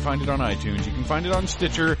Podcast. You can find it on iTunes. You can find it on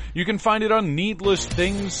Stitcher. You can find it on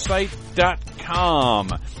needlessthingssite.com.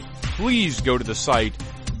 Please go to the site,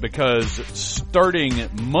 because starting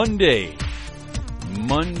Monday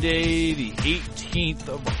the 18th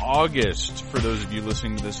of August, for those of you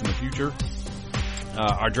listening to this in the future,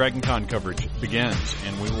 our Dragon Con coverage begins,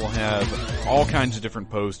 and we will have all kinds of different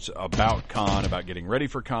posts about Con, about getting ready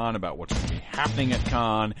for Con, about what's going to be happening at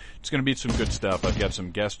Con. It's going to be some good stuff. I've got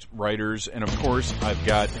some guest writers, and of course, I've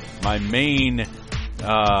got my main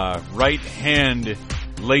right-hand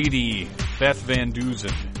lady, Beth Van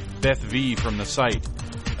Duzen, Beth V from the site.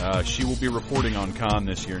 She will be reporting on Con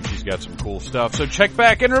this year, and she's got some cool stuff. So check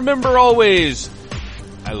back, and remember always,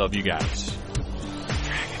 I love you guys.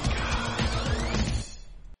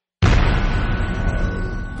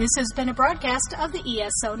 This has been a broadcast of the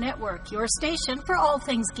ESO Network, your station for all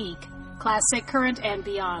things geek, classic, current, and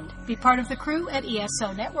beyond. Be part of the crew at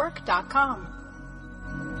ESONetwork.com.